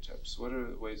stereotypes. What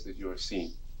are the ways that you are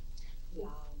seen?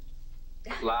 Loud.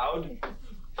 Loud?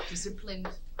 Disciplined.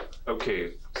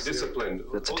 Okay, disciplined.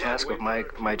 It's a task of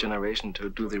my generation to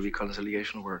do the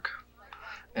reconciliation work.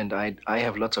 And I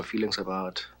have lots of feelings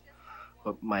about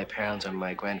what my parents and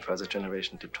my grandfather's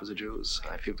generation did to the Jews.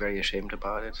 I feel very ashamed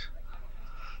about it.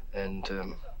 And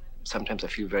sometimes I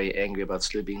feel very angry about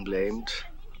still being blamed.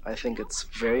 I think it's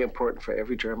very important for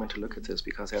every German to look at this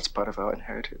because that's part of our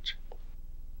heritage.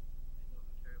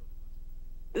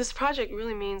 This project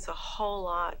really means a whole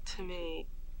lot to me.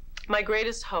 My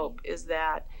greatest hope is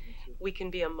that we can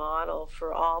be a model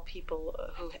for all people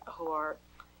who are,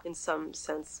 in some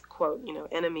sense, quote, you know,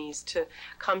 enemies, to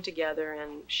come together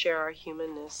and share our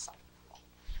humanness.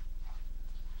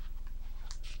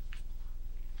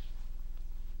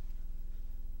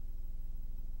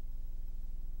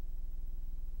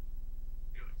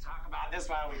 Talk about this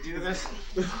while we do this.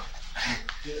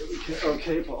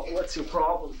 Okay, Paul, what's your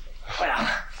problem? Well,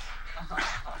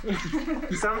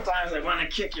 sometimes I want to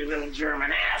kick your little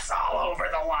German ass all over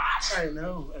the lot. I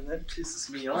know, and that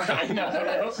pisses me off. I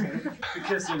know.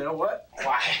 Because you know what?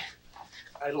 Why?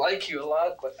 I like you a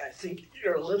lot, but I think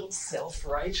you're a little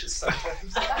self-righteous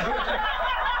sometimes.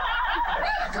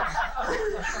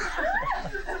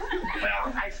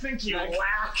 Well, I think you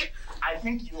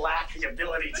lack the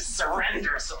ability to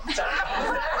surrender sometimes.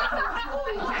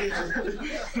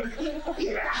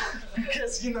 Yeah.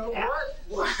 Because you know what?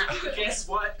 What? Guess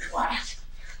what? What?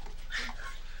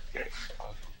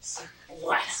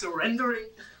 What? Surrendering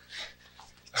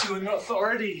to an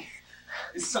authority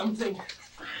is something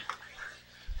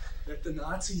that the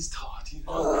Nazis taught, you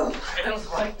know? I don't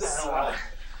like that.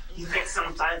 You think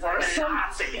sometimes I'm a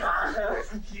Nazi, huh?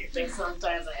 You think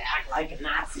sometimes I act like a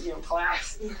Nazi in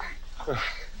class?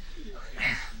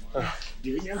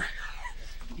 Do you?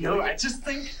 No, I just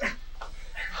think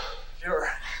you're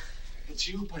a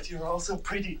Jew, but you're also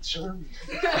pretty German.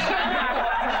 You're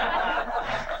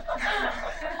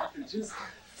just...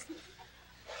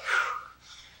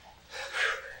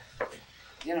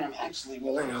 You know, I'm actually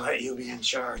willing to let you be in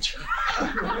charge.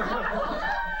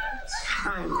 It's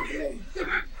fine, okay?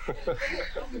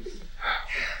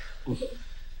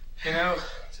 You know,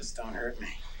 just don't hurt me.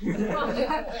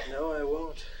 No, I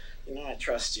won't. You know I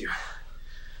trust you.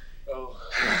 Oh,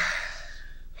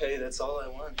 hey, that's all I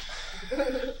want.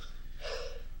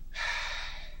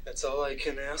 That's all I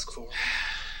can ask for.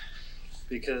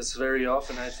 Because very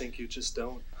often I think you just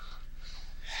don't.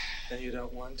 And you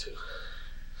don't want to.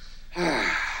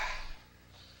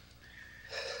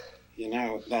 You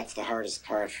know, that's the hardest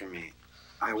part for me.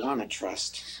 I want to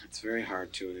trust. It's very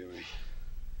hard to, anyway.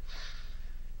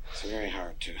 It's very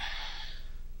hard to.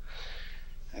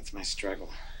 That's my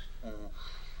struggle.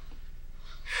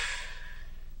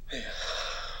 Yeah.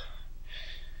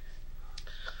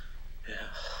 Yeah.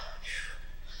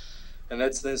 And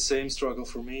that's the same struggle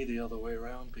for me the other way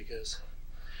around, because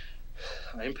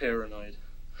I'm paranoid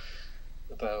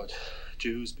about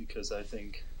Jews because I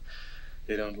think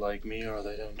they don't like me or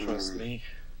they don't trust me.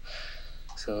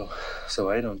 So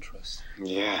I don't trust.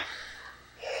 Yeah.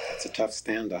 It's a tough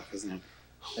standoff, isn't it?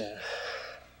 Yeah.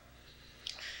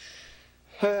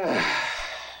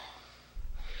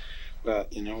 Well,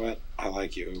 you know what? I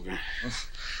like you, Uwe.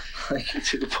 I like you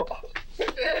too, Paul.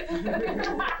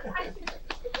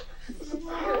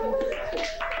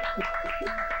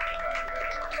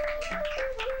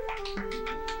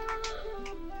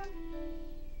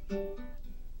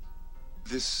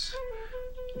 This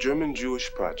German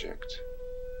Jewish project,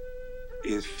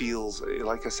 it feels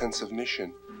like a sense of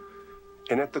mission.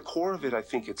 And at the core of it, I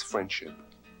think it's friendship.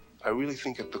 I really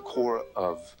think at the core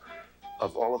of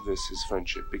all of this is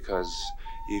friendship, because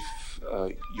if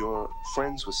you're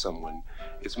friends with someone,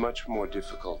 it's much more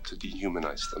difficult to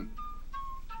dehumanize them.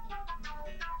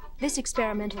 This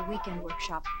experimental weekend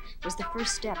workshop was the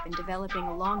first step in developing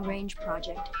a long-range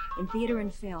project in theater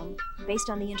and film based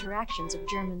on the interactions of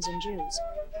Germans and Jews.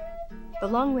 The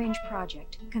long-range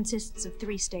project consists of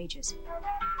 3 stages: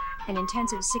 an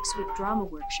intensive 6-week drama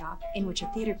workshop in which a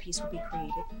theater piece will be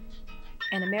created,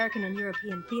 an American and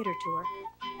European theater tour,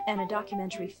 and a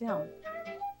documentary film.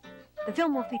 The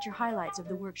film will feature highlights of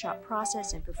the workshop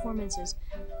process and performances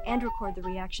and record the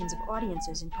reactions of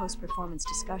audiences in post-performance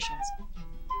discussions.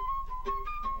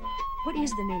 What is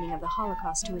the meaning of the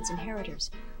Holocaust to its inheritors?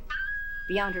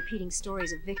 Beyond repeating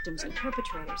stories of victims and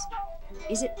perpetrators,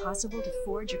 is it possible to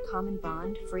forge a common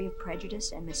bond free of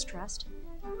prejudice and mistrust?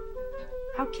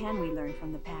 How can we learn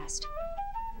from the past?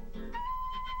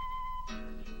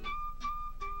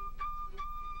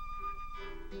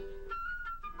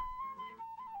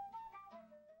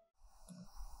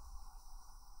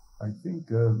 I think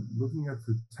looking at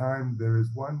the time, there is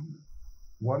one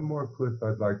more clip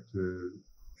I'd like to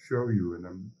show you, and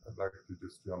I'd like to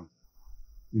just jump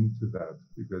into that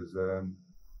because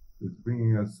it's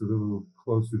bringing us a little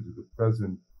closer to the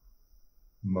present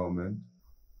moment.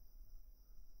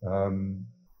 That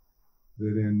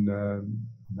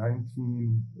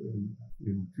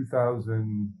in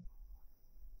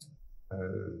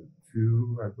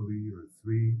 2002, I believe, or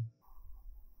 3,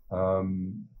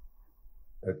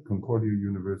 at Concordia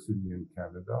University in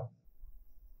Canada,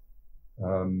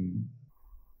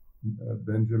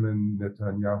 Benjamin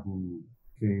Netanyahu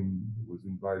was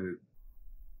invited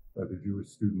by the Jewish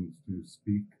students to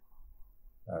speak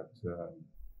at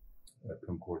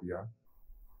Concordia,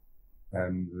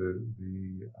 and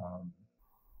the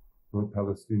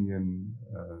pro-Palestinian,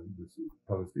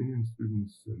 Palestinian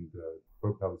students and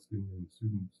pro-Palestinian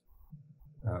students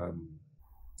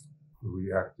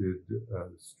reacted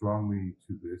strongly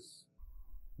to this,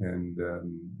 and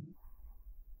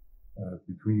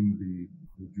between the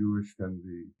Jewish and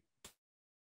the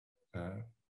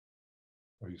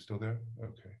are you still there?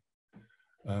 Okay.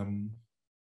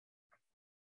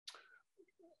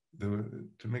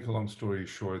 To make a long story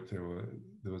short,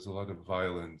 there was a lot of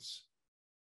violence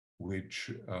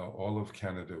which all of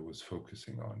Canada was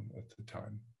focusing on at the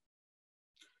time.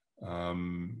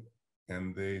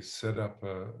 And they set up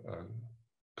a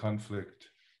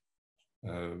conflict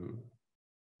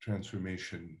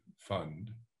transformation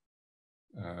fund.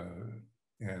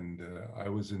 And I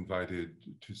was invited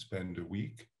to spend a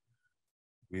week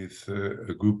with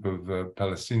a group of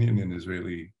Palestinian and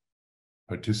Israeli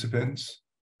participants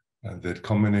that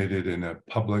culminated in a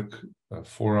public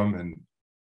forum and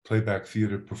playback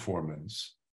theater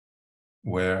performance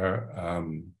where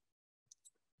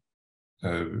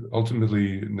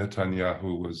ultimately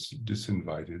Netanyahu was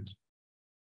disinvited,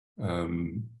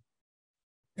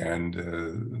 and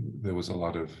there was a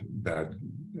lot of bad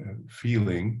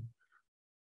feeling.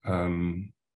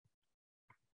 And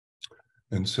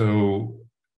so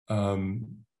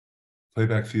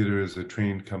playback theater is a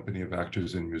trained company of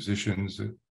actors and musicians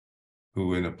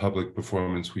who, in a public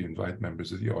performance, we invite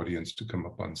members of the audience to come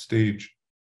up on stage,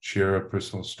 share a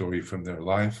personal story from their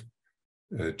life,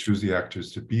 choose the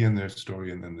actors to be in their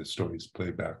story, and then the stories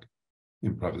play back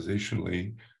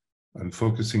improvisationally. I'm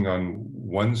focusing on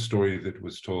one story that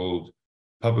was told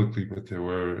publicly, but there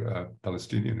were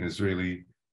Palestinian and Israeli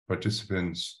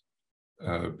participants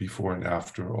before and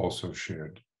after also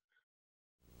shared.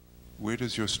 Where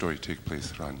does your story take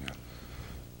place, Rania?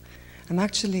 I'm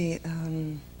actually,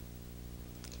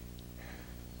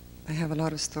 I have a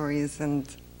lot of stories, and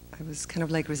I was kind of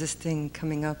like resisting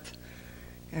coming up.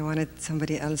 I wanted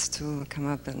somebody else to come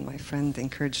up, and my friend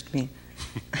encouraged me.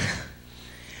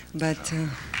 But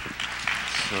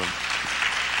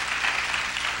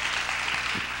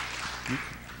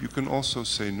you can also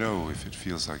say no if it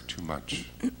feels like too much.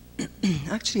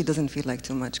 Actually, it doesn't feel like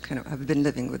too much. Kind of, I've been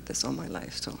living with this all my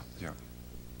life, so yeah,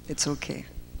 it's okay.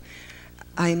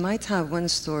 I might have one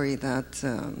story that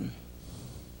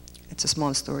it's a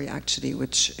small story actually,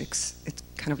 which it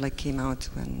kind of like came out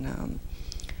when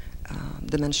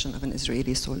the mention of an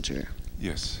Israeli soldier.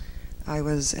 Yes. I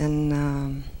was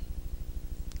in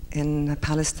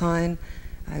Palestine.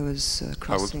 I was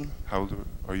crossing. How old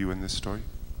are you in this story?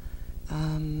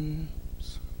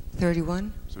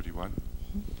 31. 31.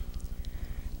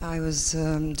 I was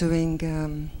doing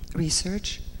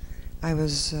research. I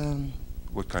was.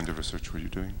 What kind of research were you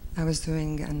doing? I was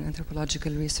doing an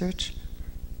anthropological research.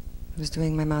 I was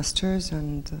doing my master's,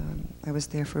 and I was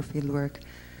there for field work.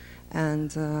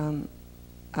 And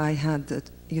I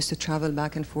used to travel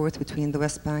back and forth between the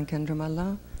West Bank and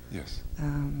Ramallah. Yes.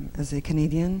 As a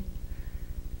Canadian,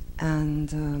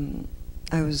 and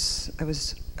I was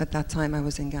at that time I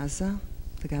was in Gaza,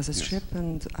 the Gaza Strip, yes.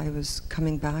 And I was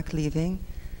coming back, leaving.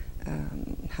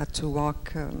 Had to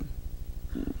walk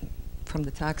from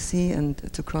the taxi and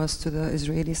to cross to the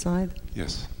Israeli side.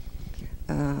 Yes.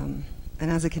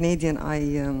 And as a Canadian,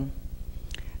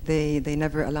 they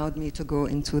never allowed me to go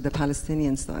into the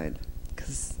Palestinian side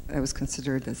because I was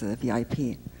considered as a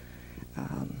VIP.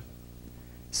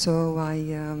 So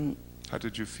How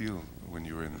did you feel when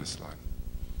you were in this line,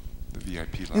 the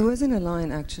VIP line? It wasn't a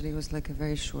line, actually. It was like a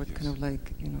very short, kind of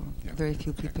like, you know, very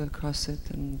few people cross it.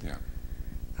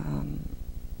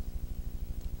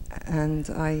 And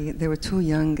there were two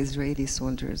young Israeli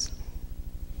soldiers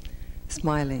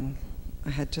smiling. I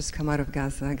had just come out of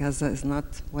Gaza. Gaza is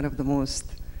not one of the most,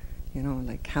 you know,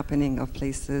 like happening of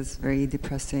places, very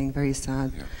depressing, very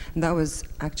sad. And that was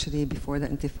actually before the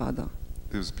Intifada.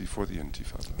 It was before the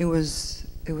Intifada. It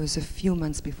was a few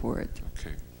months before it.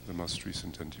 Okay, the most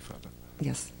recent Intifada.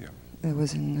 Yes. Yeah. It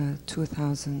was in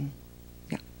 2000.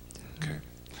 Yeah. Okay.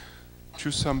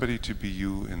 Choose somebody to be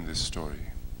you in this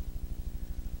story.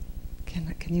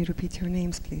 Can you repeat your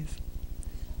names, please?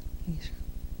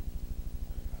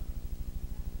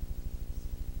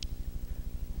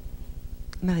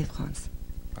 Marie-France.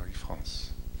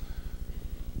 Marie-France.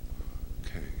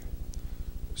 Okay.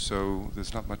 So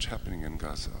there's not much happening in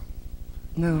Gaza.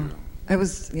 No. I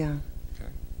was, yeah.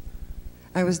 Okay.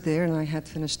 I was there and I had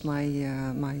finished my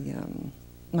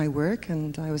my work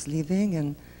and I was leaving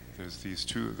and there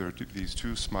are these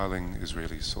two smiling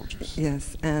Israeli soldiers.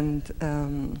 Yes, and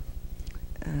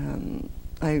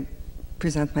I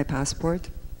present my passport.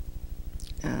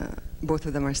 Both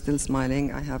of them are still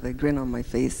smiling. I have a grin on my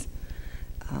face.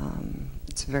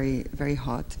 It's very, very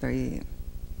hot, very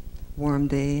warm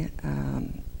day.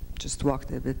 Just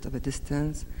walked a bit of a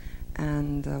distance,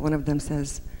 and one of them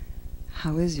says,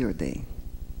 "How is your day?"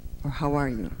 Or "How are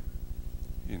you?"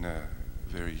 In a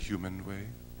very human way,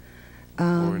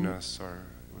 or in a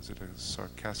was it a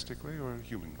sarcastic way or a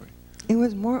human way? It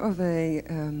was more of a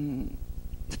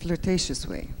flirtatious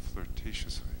way.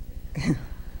 Flirtatious way.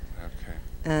 Okay.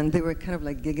 And they were kind of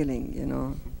like giggling, you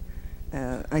know.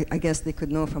 I guess they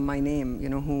could know from my name, you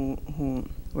know,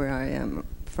 where I am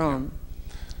from. Yeah.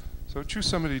 So choose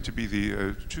somebody to be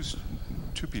choose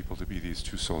two people to be these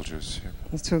two soldiers here.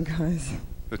 The two guys.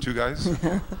 The two guys?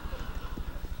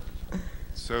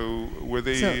 So were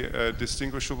they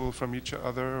distinguishable from each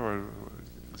other, or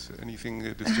is there anything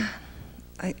distinct?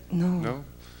 No. No?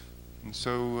 And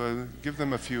so give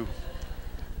them a few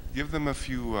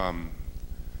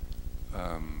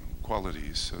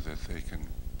qualities so that they can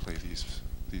play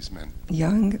these men.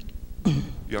 Young.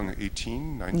 Young,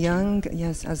 18, 19? Young,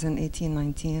 yes, as in 18,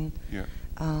 19. Yeah.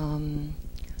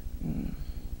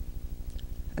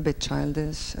 A bit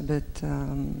childish, a bit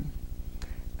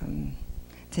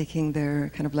taking their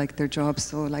kind of like their job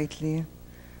so lightly,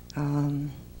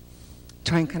 trying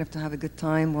kind of to have a good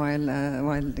time while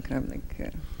kind of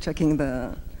like checking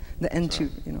the entry,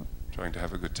 you know. Trying to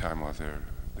have a good time while they're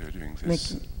doing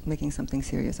this. Making something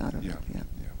serious out of it.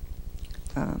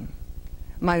 Yeah.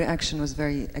 My reaction was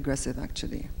very aggressive,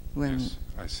 actually. When yes,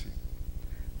 I see.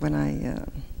 When I.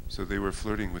 So they were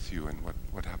flirting with you, and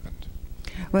what happened?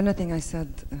 Well, nothing. I said,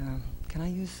 "Can I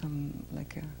use some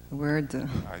like a word?"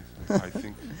 I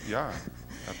think, yeah,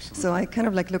 absolutely. So I kind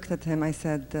of like looked at him. I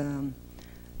said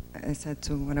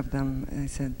to one of them, I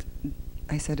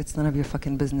said, "It's none of your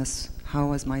fucking business. How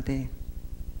was my day?"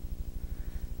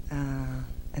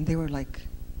 And they were like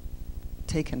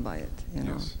taken by it, you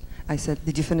know. Yes. I said,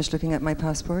 "Did you finish looking at my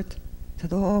passport?" He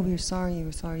said, "Oh, we're sorry.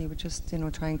 We're just, you know,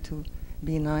 trying to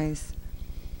be nice."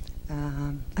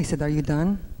 I said, "Are you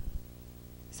done?"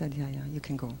 He said, yeah, you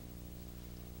can go.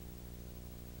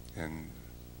 And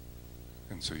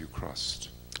so you crossed.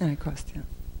 And I crossed, yeah.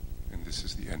 And this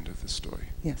is the end of the story.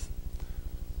 Yes.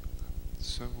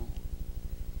 So,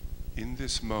 in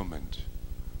this moment,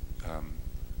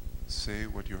 say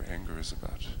what your anger is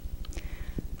about.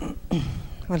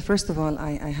 Well, first of all,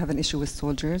 I have an issue with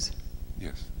soldiers.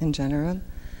 Yes. In general.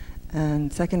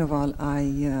 And second of all,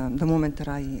 the moment that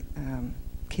I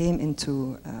came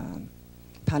into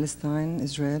Palestine,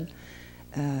 Israel,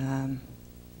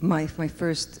 my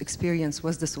first experience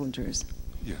was the soldiers.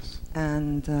 Yes.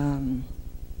 And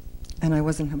I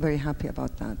wasn't very happy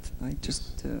about that. I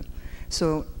just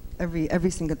so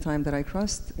every single time that I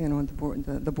crossed, you know,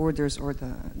 the borders or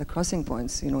the crossing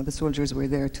points, you know, the soldiers were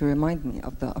there to remind me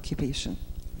of the occupation.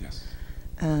 Yes.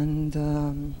 And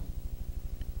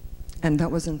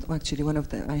that wasn't actually one of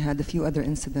the. I had a few other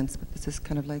incidents, but this is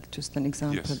kind of like just an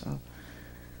example of.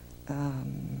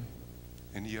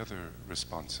 Any other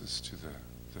responses to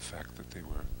the fact that they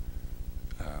were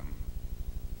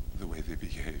the way they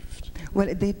behaved?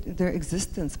 Well, their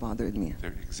existence bothered me.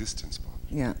 Their existence bothered.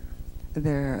 Yeah,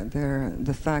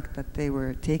 the fact that they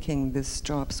were taking this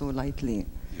job so lightly.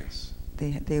 Yes.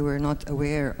 They were not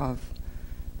aware of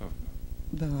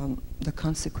the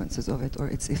consequences of it or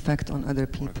its effect on other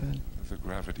people. The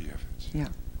gravity of it. Yeah.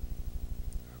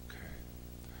 Okay.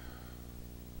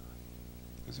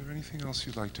 Is there anything else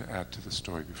you'd like to add to the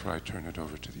story before I turn it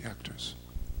over to the actors?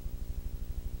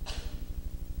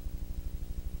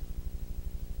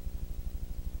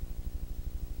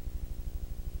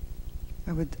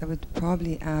 I would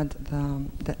probably add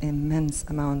the immense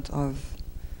amount of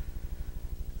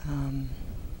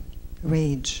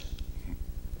rage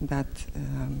that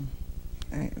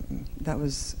that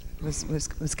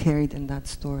was carried in that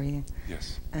story.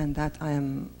 Yes. And that I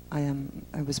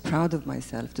was proud of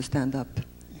myself to stand up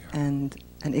and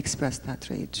express that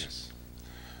rage. Yes.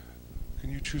 Can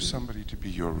you choose somebody to be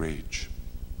your rage?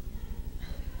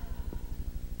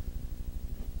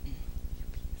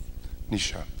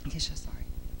 Nisha. Nisha, sorry.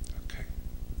 Okay.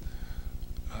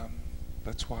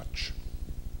 Let's watch.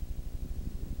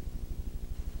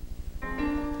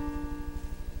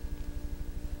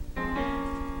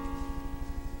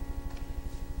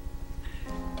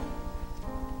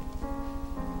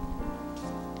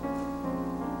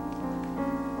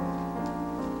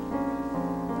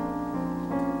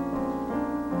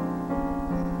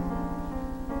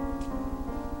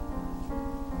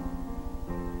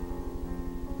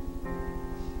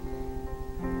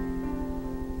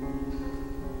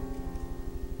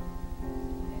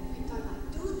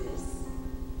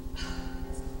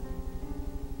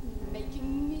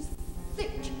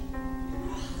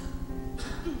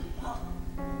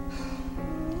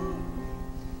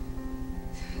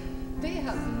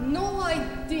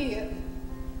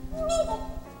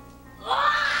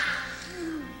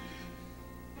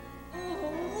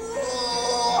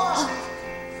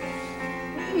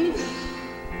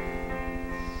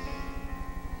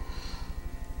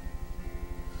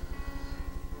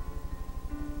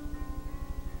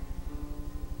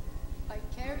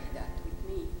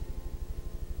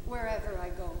 Wherever I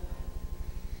go.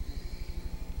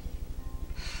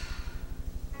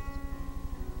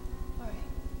 All right.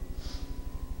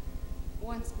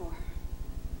 Once more.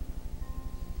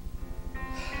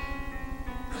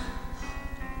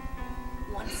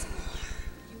 Once more.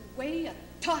 You weigh a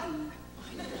ton.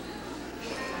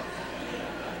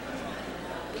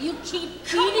 You keep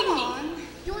beating me.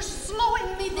 You're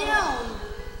slowing me down.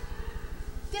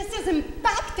 This is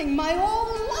impacting my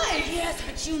whole life. Yes,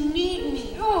 but you need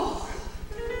me. Oh.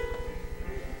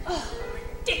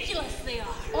 Ridiculous they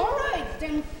are. All right,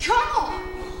 then come on.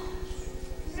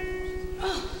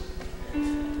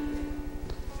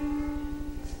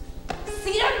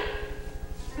 See them?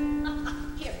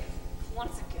 Here,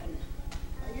 once again.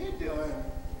 How you doing?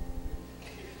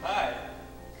 Hi.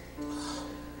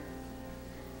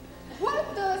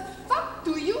 What the fuck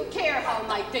do you care how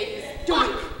my day is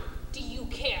doing? Do you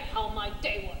care how my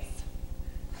day was?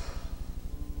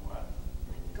 What?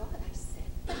 My God, I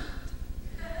said that.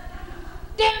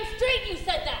 Damn straight you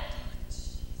said that.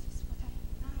 Jesus, what I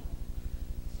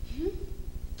know.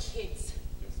 Kids.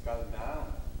 Just calm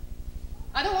down.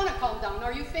 I don't want to calm down.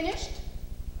 Are you finished?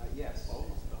 Yes,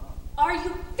 almost done. Are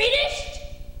you finished?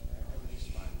 Everything's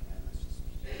fine, man. Let's just...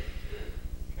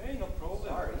 Okay, no problem.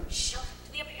 Sorry. Shut up.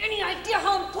 Do they have any idea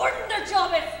how important their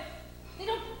job is? They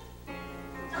don't...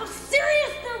 How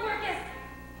serious their work is.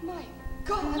 My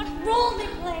God. What role they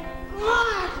play.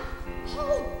 God! How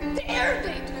dare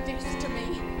they do this to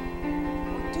me?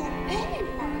 Or to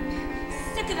anyone?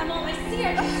 Sick of them all. I see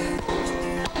it.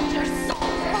 Soldier, soldier.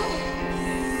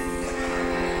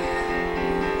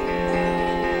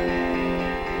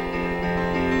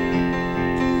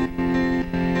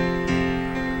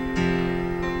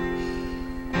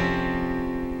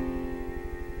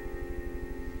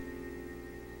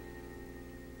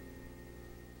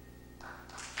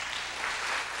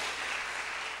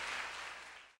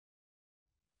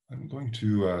 I'm going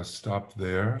to stop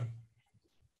there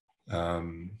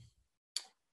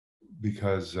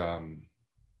because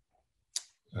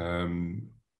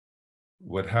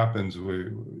what happens,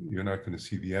 you're not going to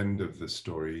see the end of the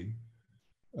story.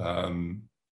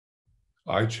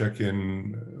 I check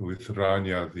in with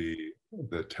Rania,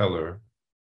 the teller,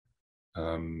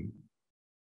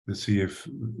 to see if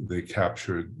they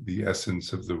captured the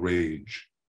essence of the rage.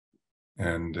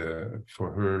 And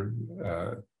for her,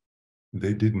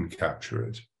 they didn't capture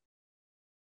it.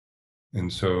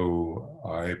 And so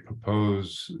I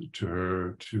propose to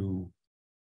her to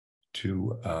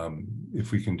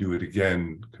if we can do it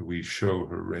again, could we show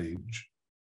her rage?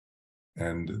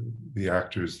 And the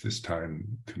actors this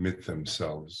time commit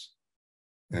themselves.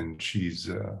 And she's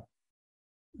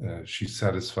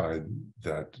satisfied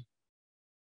that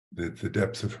the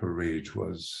depth of her rage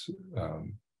was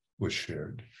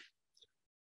shared.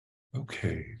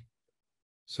 Okay.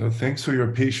 So thanks for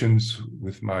your patience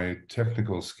with my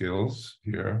technical skills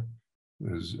here.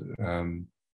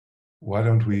 Why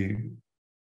don't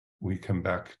we come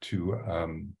back to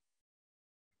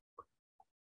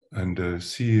and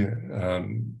see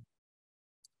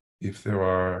if there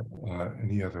are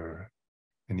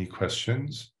any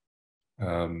questions.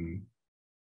 There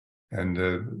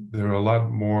are a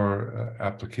lot more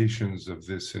applications of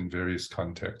this in various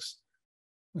contexts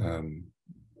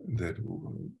that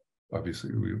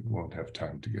obviously we won't have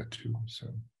time to get to.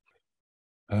 So,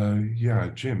 yeah,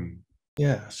 Jim.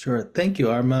 Yeah, sure. Thank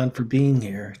you, Armand, for being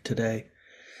here today.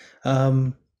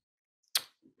 How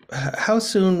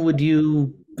soon would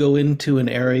you go into an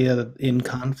area in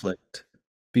conflict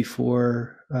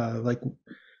before,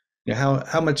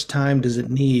 how much time does it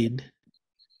need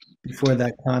before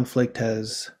that conflict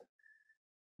has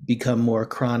become more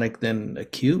chronic than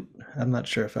acute? I'm not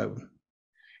sure if I would.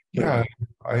 Yeah,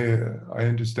 I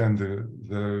understand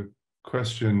the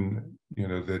question,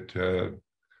 that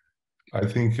I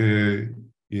think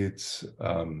it's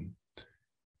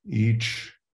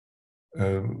each,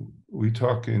 we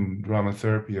talk in drama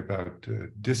therapy about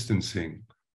distancing,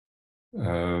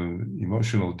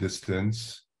 emotional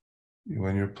distance.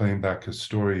 When you're playing back a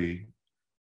story,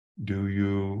 do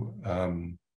you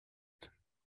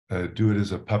do it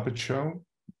as a puppet show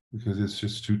because it's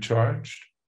just too charged?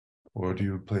 Or do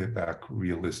you play it back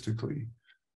realistically?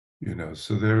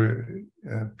 So there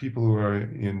are people who are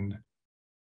in,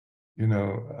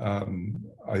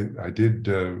 I did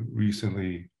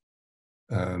recently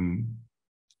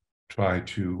try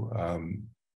to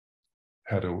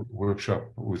had a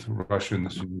workshop with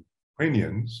Russians and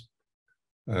Ukrainians,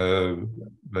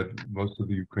 but most of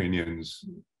the Ukrainians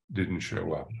didn't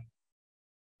show up.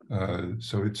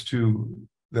 So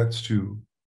that's too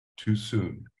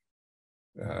soon.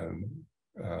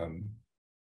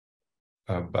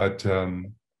 But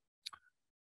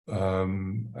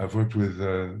I've worked with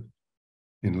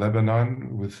in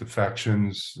Lebanon with the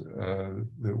factions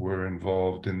that were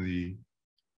involved in the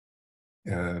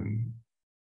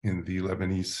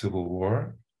Lebanese Civil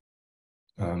War,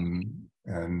 and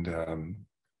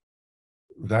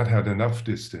that had enough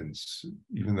distance,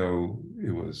 even though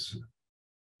it was.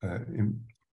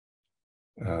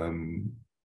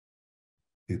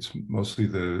 It's mostly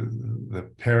the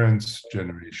parents'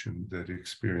 generation that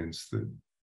experienced the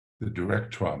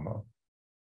direct trauma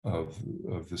of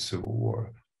the Civil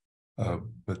War,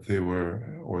 but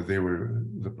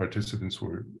the participants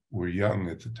were young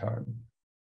at the time,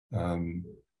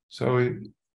 so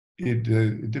it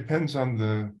depends on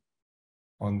the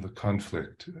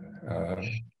conflict.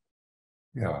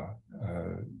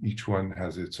 Each one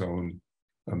has its own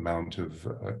amount of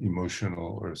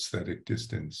emotional or aesthetic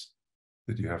distance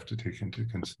that you have to take into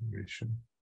consideration.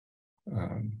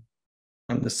 On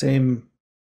the same,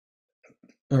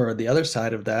 or the other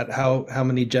side of that, how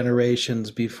many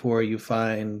generations before you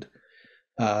find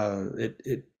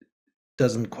it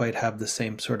doesn't quite have the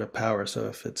same sort of power? So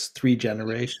if it's 3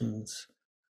 generations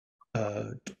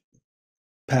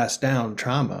passed down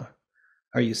trauma,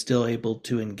 are you still able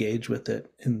to engage with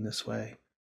it in this way?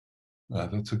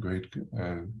 That's a great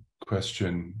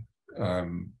question.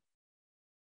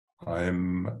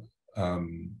 I've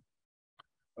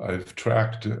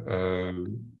tracked,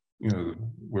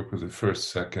 work with the first,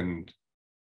 second,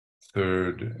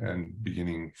 third, and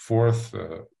beginning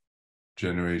 4th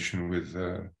generation with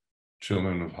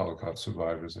children of Holocaust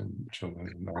survivors and children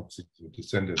of Nazi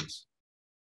descendants,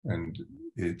 and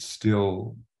it's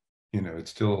still, it's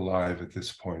still alive at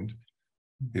this point.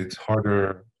 It's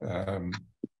harder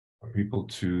for people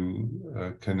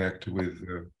to connect with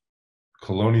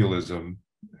colonialism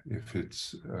if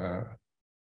it's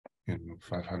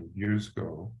 500 years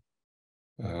ago.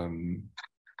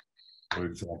 For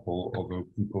example, although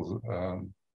people,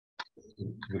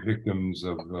 the victims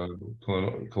of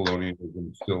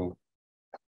colonialism still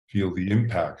feel the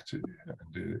impact,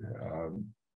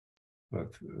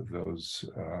 but those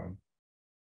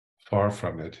far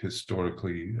from it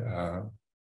historically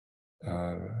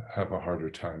have a harder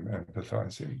time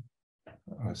empathizing,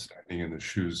 standing in the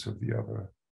shoes of the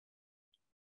other.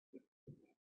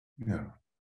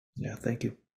 Yeah, thank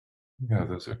you. Yeah,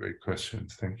 those are great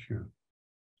questions. Thank you.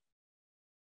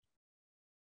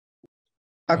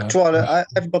 Actually,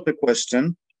 I've got a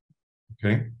question.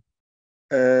 Okay.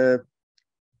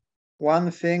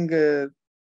 One thing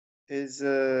is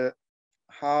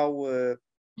how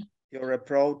your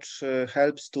approach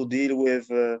helps to deal with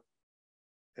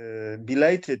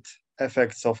belated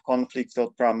effects of conflicts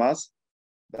or traumas.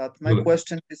 But my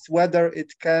question is whether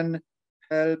it can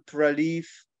help relieve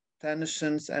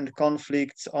tensions and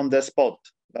conflicts on the spot.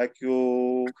 Like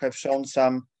you have shown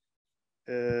some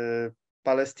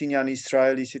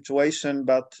Palestinian-Israeli situation,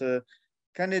 but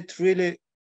can it really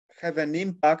have an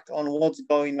impact on what's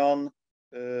going on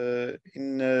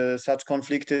in such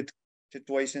conflicted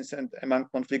situations and among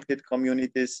conflicted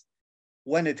communities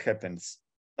when it happens?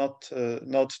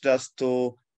 Not just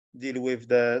to deal with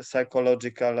the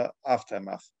psychological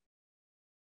aftermath.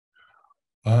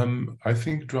 I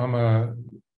think drama,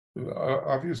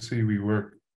 obviously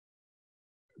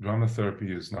drama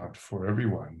therapy is not for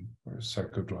everyone, or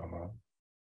psychodrama,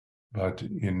 but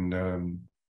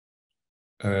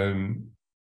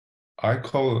I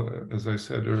call, as I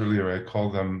said earlier, I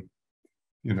call them,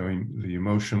 the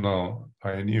emotional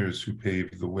pioneers who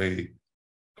paved the way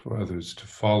for others to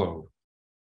follow.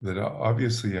 That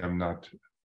obviously I'm not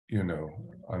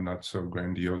so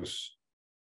grandiose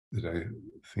that I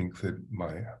think that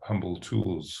my humble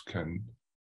tools can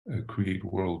create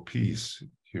world peace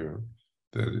here.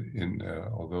 That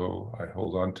although I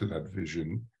hold on to that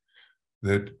vision,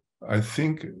 that I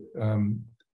think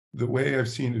the way I've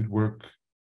seen it work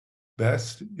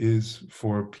best is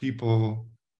for people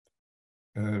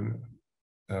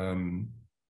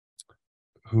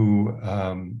who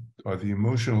are the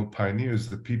emotional pioneers,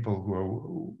 the people who are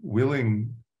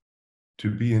willing to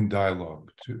be in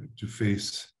dialogue, to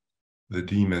face the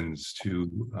demons, to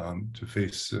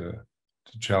face, to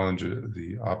challenge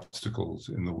the obstacles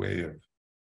in the way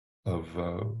of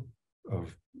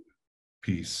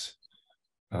peace.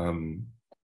 I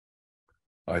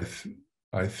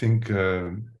think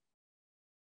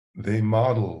they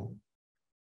model,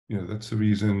 that's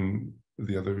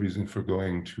the other reason for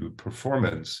going to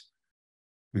performance,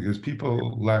 because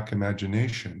people lack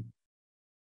imagination.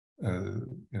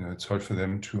 It's hard for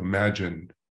them to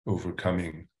imagine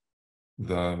overcoming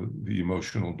the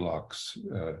emotional blocks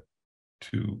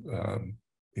to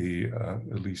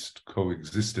at least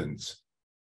coexistence.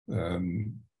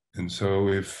 And so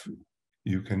if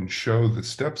you can show the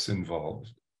steps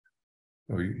involved,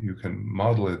 or you can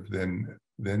model it, then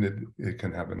it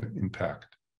can have an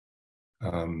impact.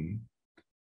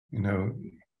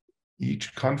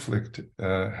 Each conflict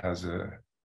has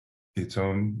its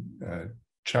own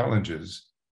challenges.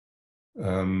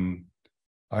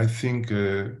 I think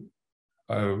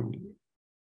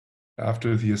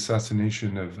after the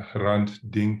assassination of Hrant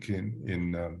Dink,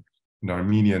 an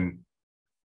Armenian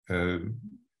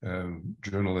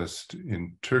journalist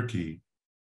in Turkey,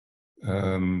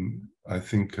 I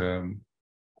think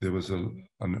there was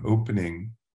an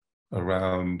opening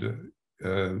around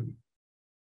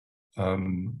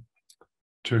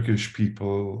Turkish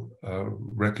people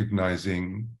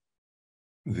recognizing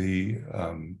the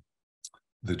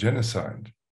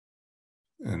genocide,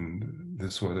 and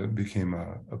this became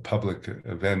a public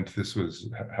event. This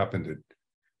happened at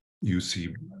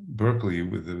UC Berkeley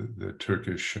with the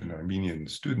Turkish and Armenian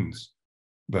students,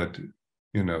 but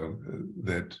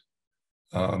that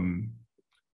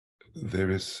there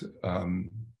is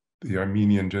the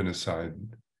Armenian genocide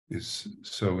is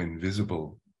so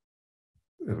invisible.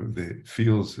 It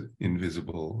feels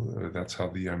invisible. That's how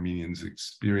the Armenians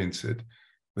experience it.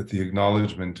 But the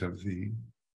acknowledgement of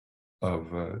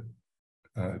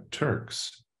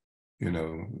Turks,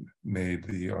 made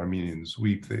the Armenians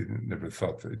weep. They never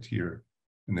thought they'd hear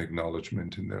an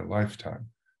acknowledgement in their lifetime,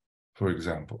 for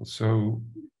example. So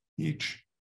each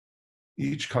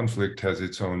conflict has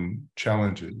its own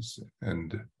challenges,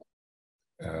 and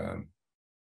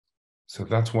so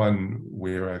that's one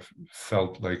where I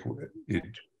felt like it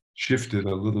shifted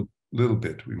a little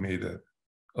bit. We made a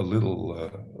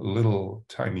little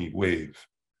tiny wave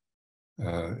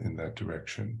in that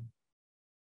direction.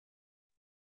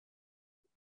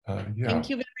 Yeah. Thank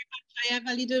you very much. I have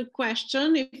a little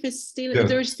question. If Yes.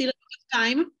 there's still a lot of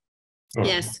time. Sure.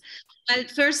 Yes. Well,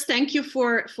 first, thank you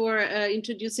for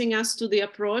introducing us to the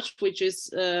approach, which is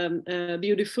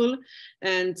beautiful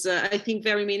and I think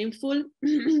very meaningful.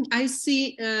 I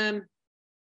see in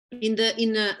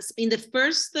the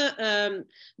first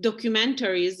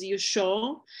documentaries you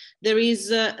show, there is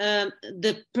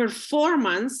the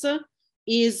performance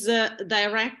is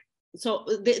direct. So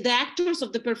the actors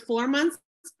of the performance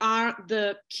are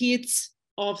the kids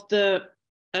of the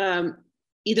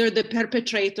either the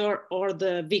perpetrator or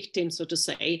the victim, so to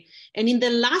say. And in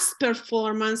the last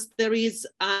performance, there is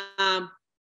a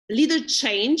little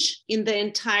change in the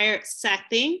entire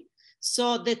setting.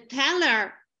 So the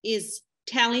teller is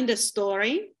telling the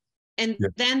story, and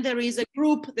then there is a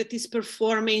group that is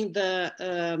performing the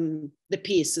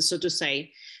piece, so to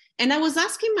say. And I was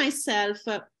asking myself,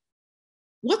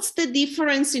 what's the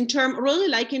difference in term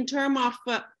of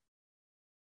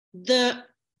the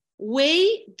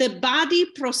way the body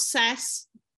processes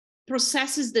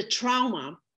the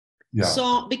trauma Yeah.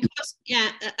 So because,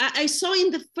 I saw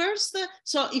in the first,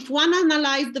 so if one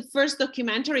analyzed the first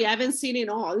documentary, I haven't seen it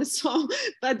all, so,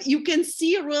 but you can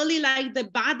see really like the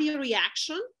body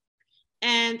reaction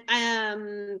and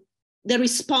the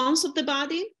response of the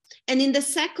body. And in the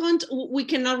second, we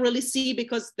cannot really see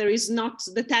because there is not,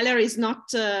 the teller is not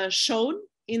shown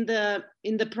in the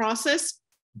process.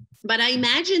 But I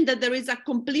imagine that there is a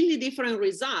completely different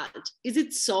result. Is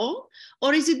it so?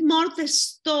 Or is it more the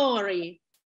story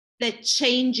that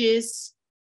changes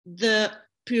the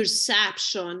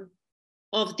perception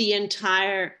of the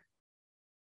entire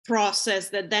process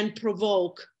that then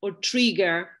provoke or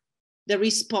trigger the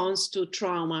response to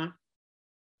trauma?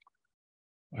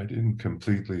 I didn't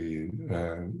completely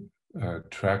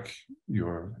track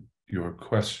your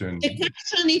question. The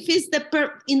question if is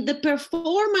in the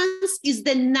performance is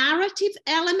the narrative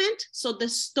element, so the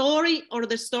story or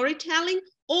the storytelling,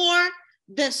 or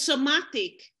the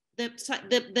somatic, the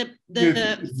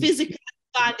physical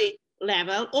body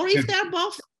level, or if they're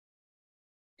both.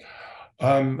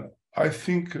 I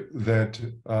think that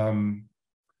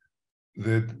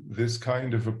that this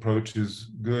kind of approach is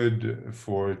good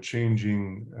for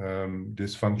changing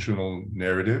dysfunctional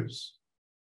narratives.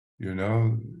 You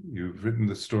know, you've written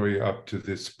the story up to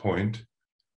this point,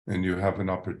 and you have an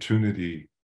opportunity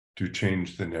to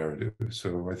change the narrative.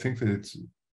 So I think that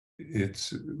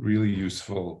it's really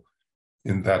useful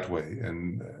in that way,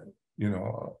 and you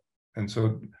know, and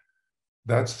so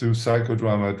that's through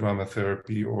psychodrama, drama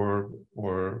therapy, or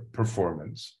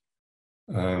performance.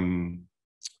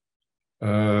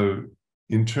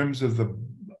 In terms of the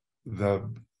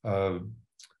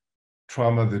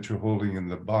trauma that you're holding in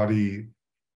the body,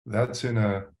 that's in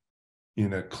a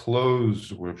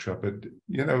closed workshop. But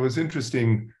you know, it was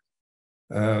interesting.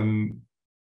 The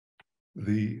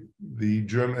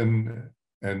German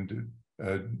and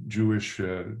Jewish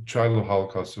child of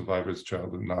Holocaust survivors,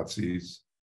 child of Nazis,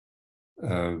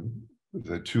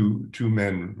 the two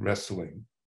men wrestling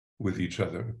with each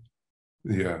other.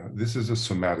 Yeah, this is a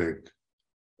somatic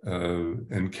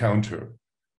encounter,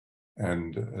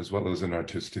 and as well as an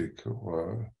artistic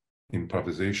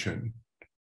improvisation.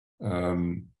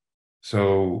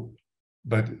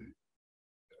 But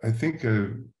I think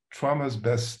trauma is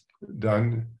best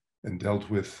done and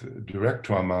dealt with direct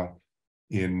trauma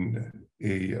in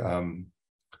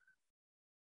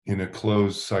a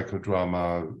closed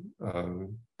psychodrama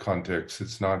context.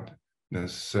 It's not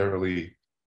necessarily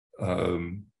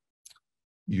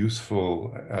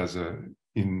useful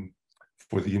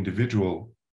for the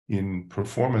individual in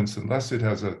performance unless it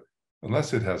has a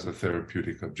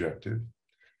therapeutic objective.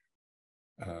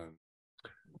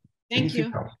 Thank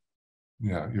you. Else?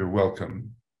 Yeah, you're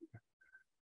welcome.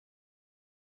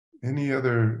 Any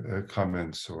other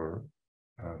comments or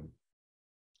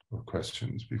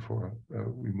questions before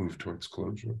we move towards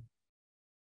closure?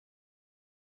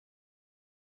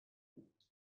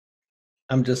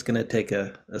 I'm just going to take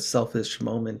a selfish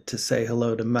moment to say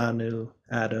hello to Manu,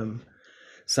 Adam,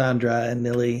 Sandra, and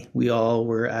Nili. We all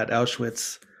were at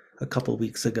Auschwitz a couple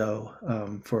weeks ago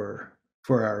for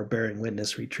our Bearing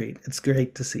Witness retreat. It's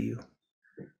great to see you.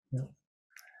 Yeah.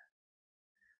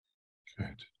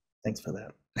 Good. Thanks for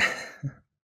that.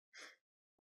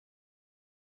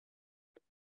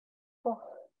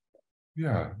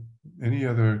 Yeah. Any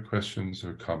other questions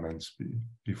or comments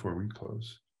before we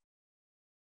close?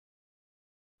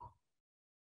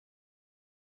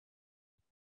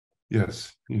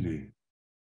 Yes, Edie.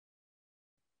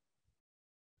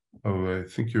 Oh, I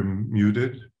think you're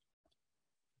muted.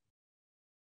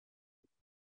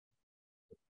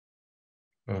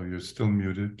 Oh, you're still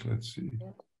muted. Let's see.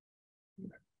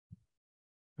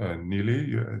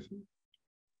 Nili,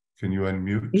 can you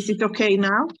unmute? Is it okay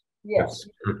now? Yes,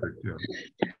 perfect. Yeah.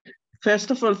 First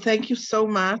of all, thank you so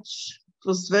much. It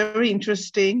was very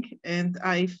interesting, and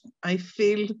I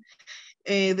feel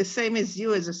the same as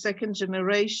you, as a second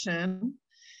generation.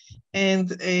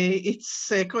 And it's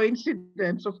a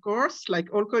coincidence, of course,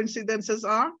 like all coincidences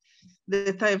are,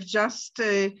 that I've just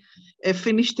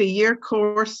finished a year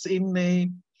course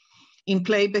in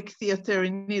playback theater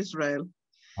in Israel.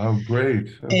 Oh,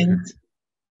 great. Okay. And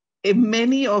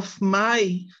many of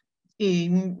my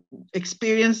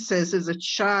experiences as a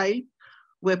child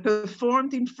were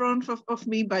performed in front of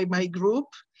me by my group,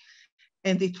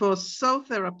 and it was so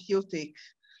therapeutic.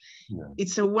 Yeah.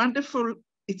 It's a wonderful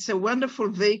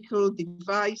vehicle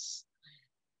device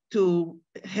to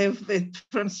have a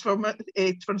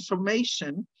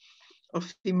transformation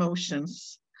of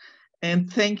emotions.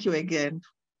 And thank you again.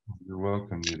 You're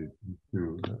welcome, Nili. Thank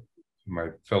you, my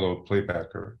fellow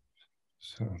playbacker.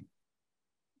 So,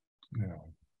 yeah.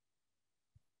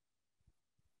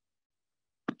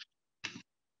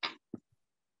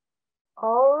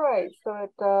 All right, so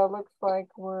it looks like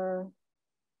we're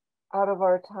out of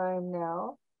our time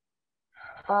now.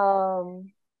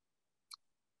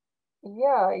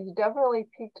 Yeah, you definitely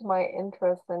piqued my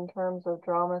interest in terms of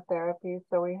drama therapy,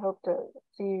 so we hope to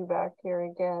see you back here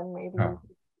again. Maybe you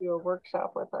could do a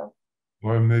workshop with us.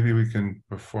 Or maybe we can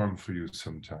perform for you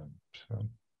sometime. So,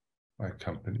 my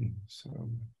company. So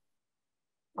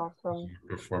awesome.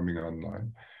 Performing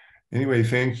online. Anyway,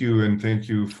 thank you, and thank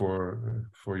you for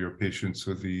your patience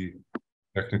with the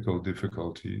technical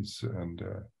difficulties. And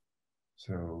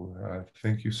so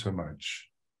thank you so much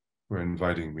for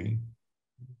inviting me.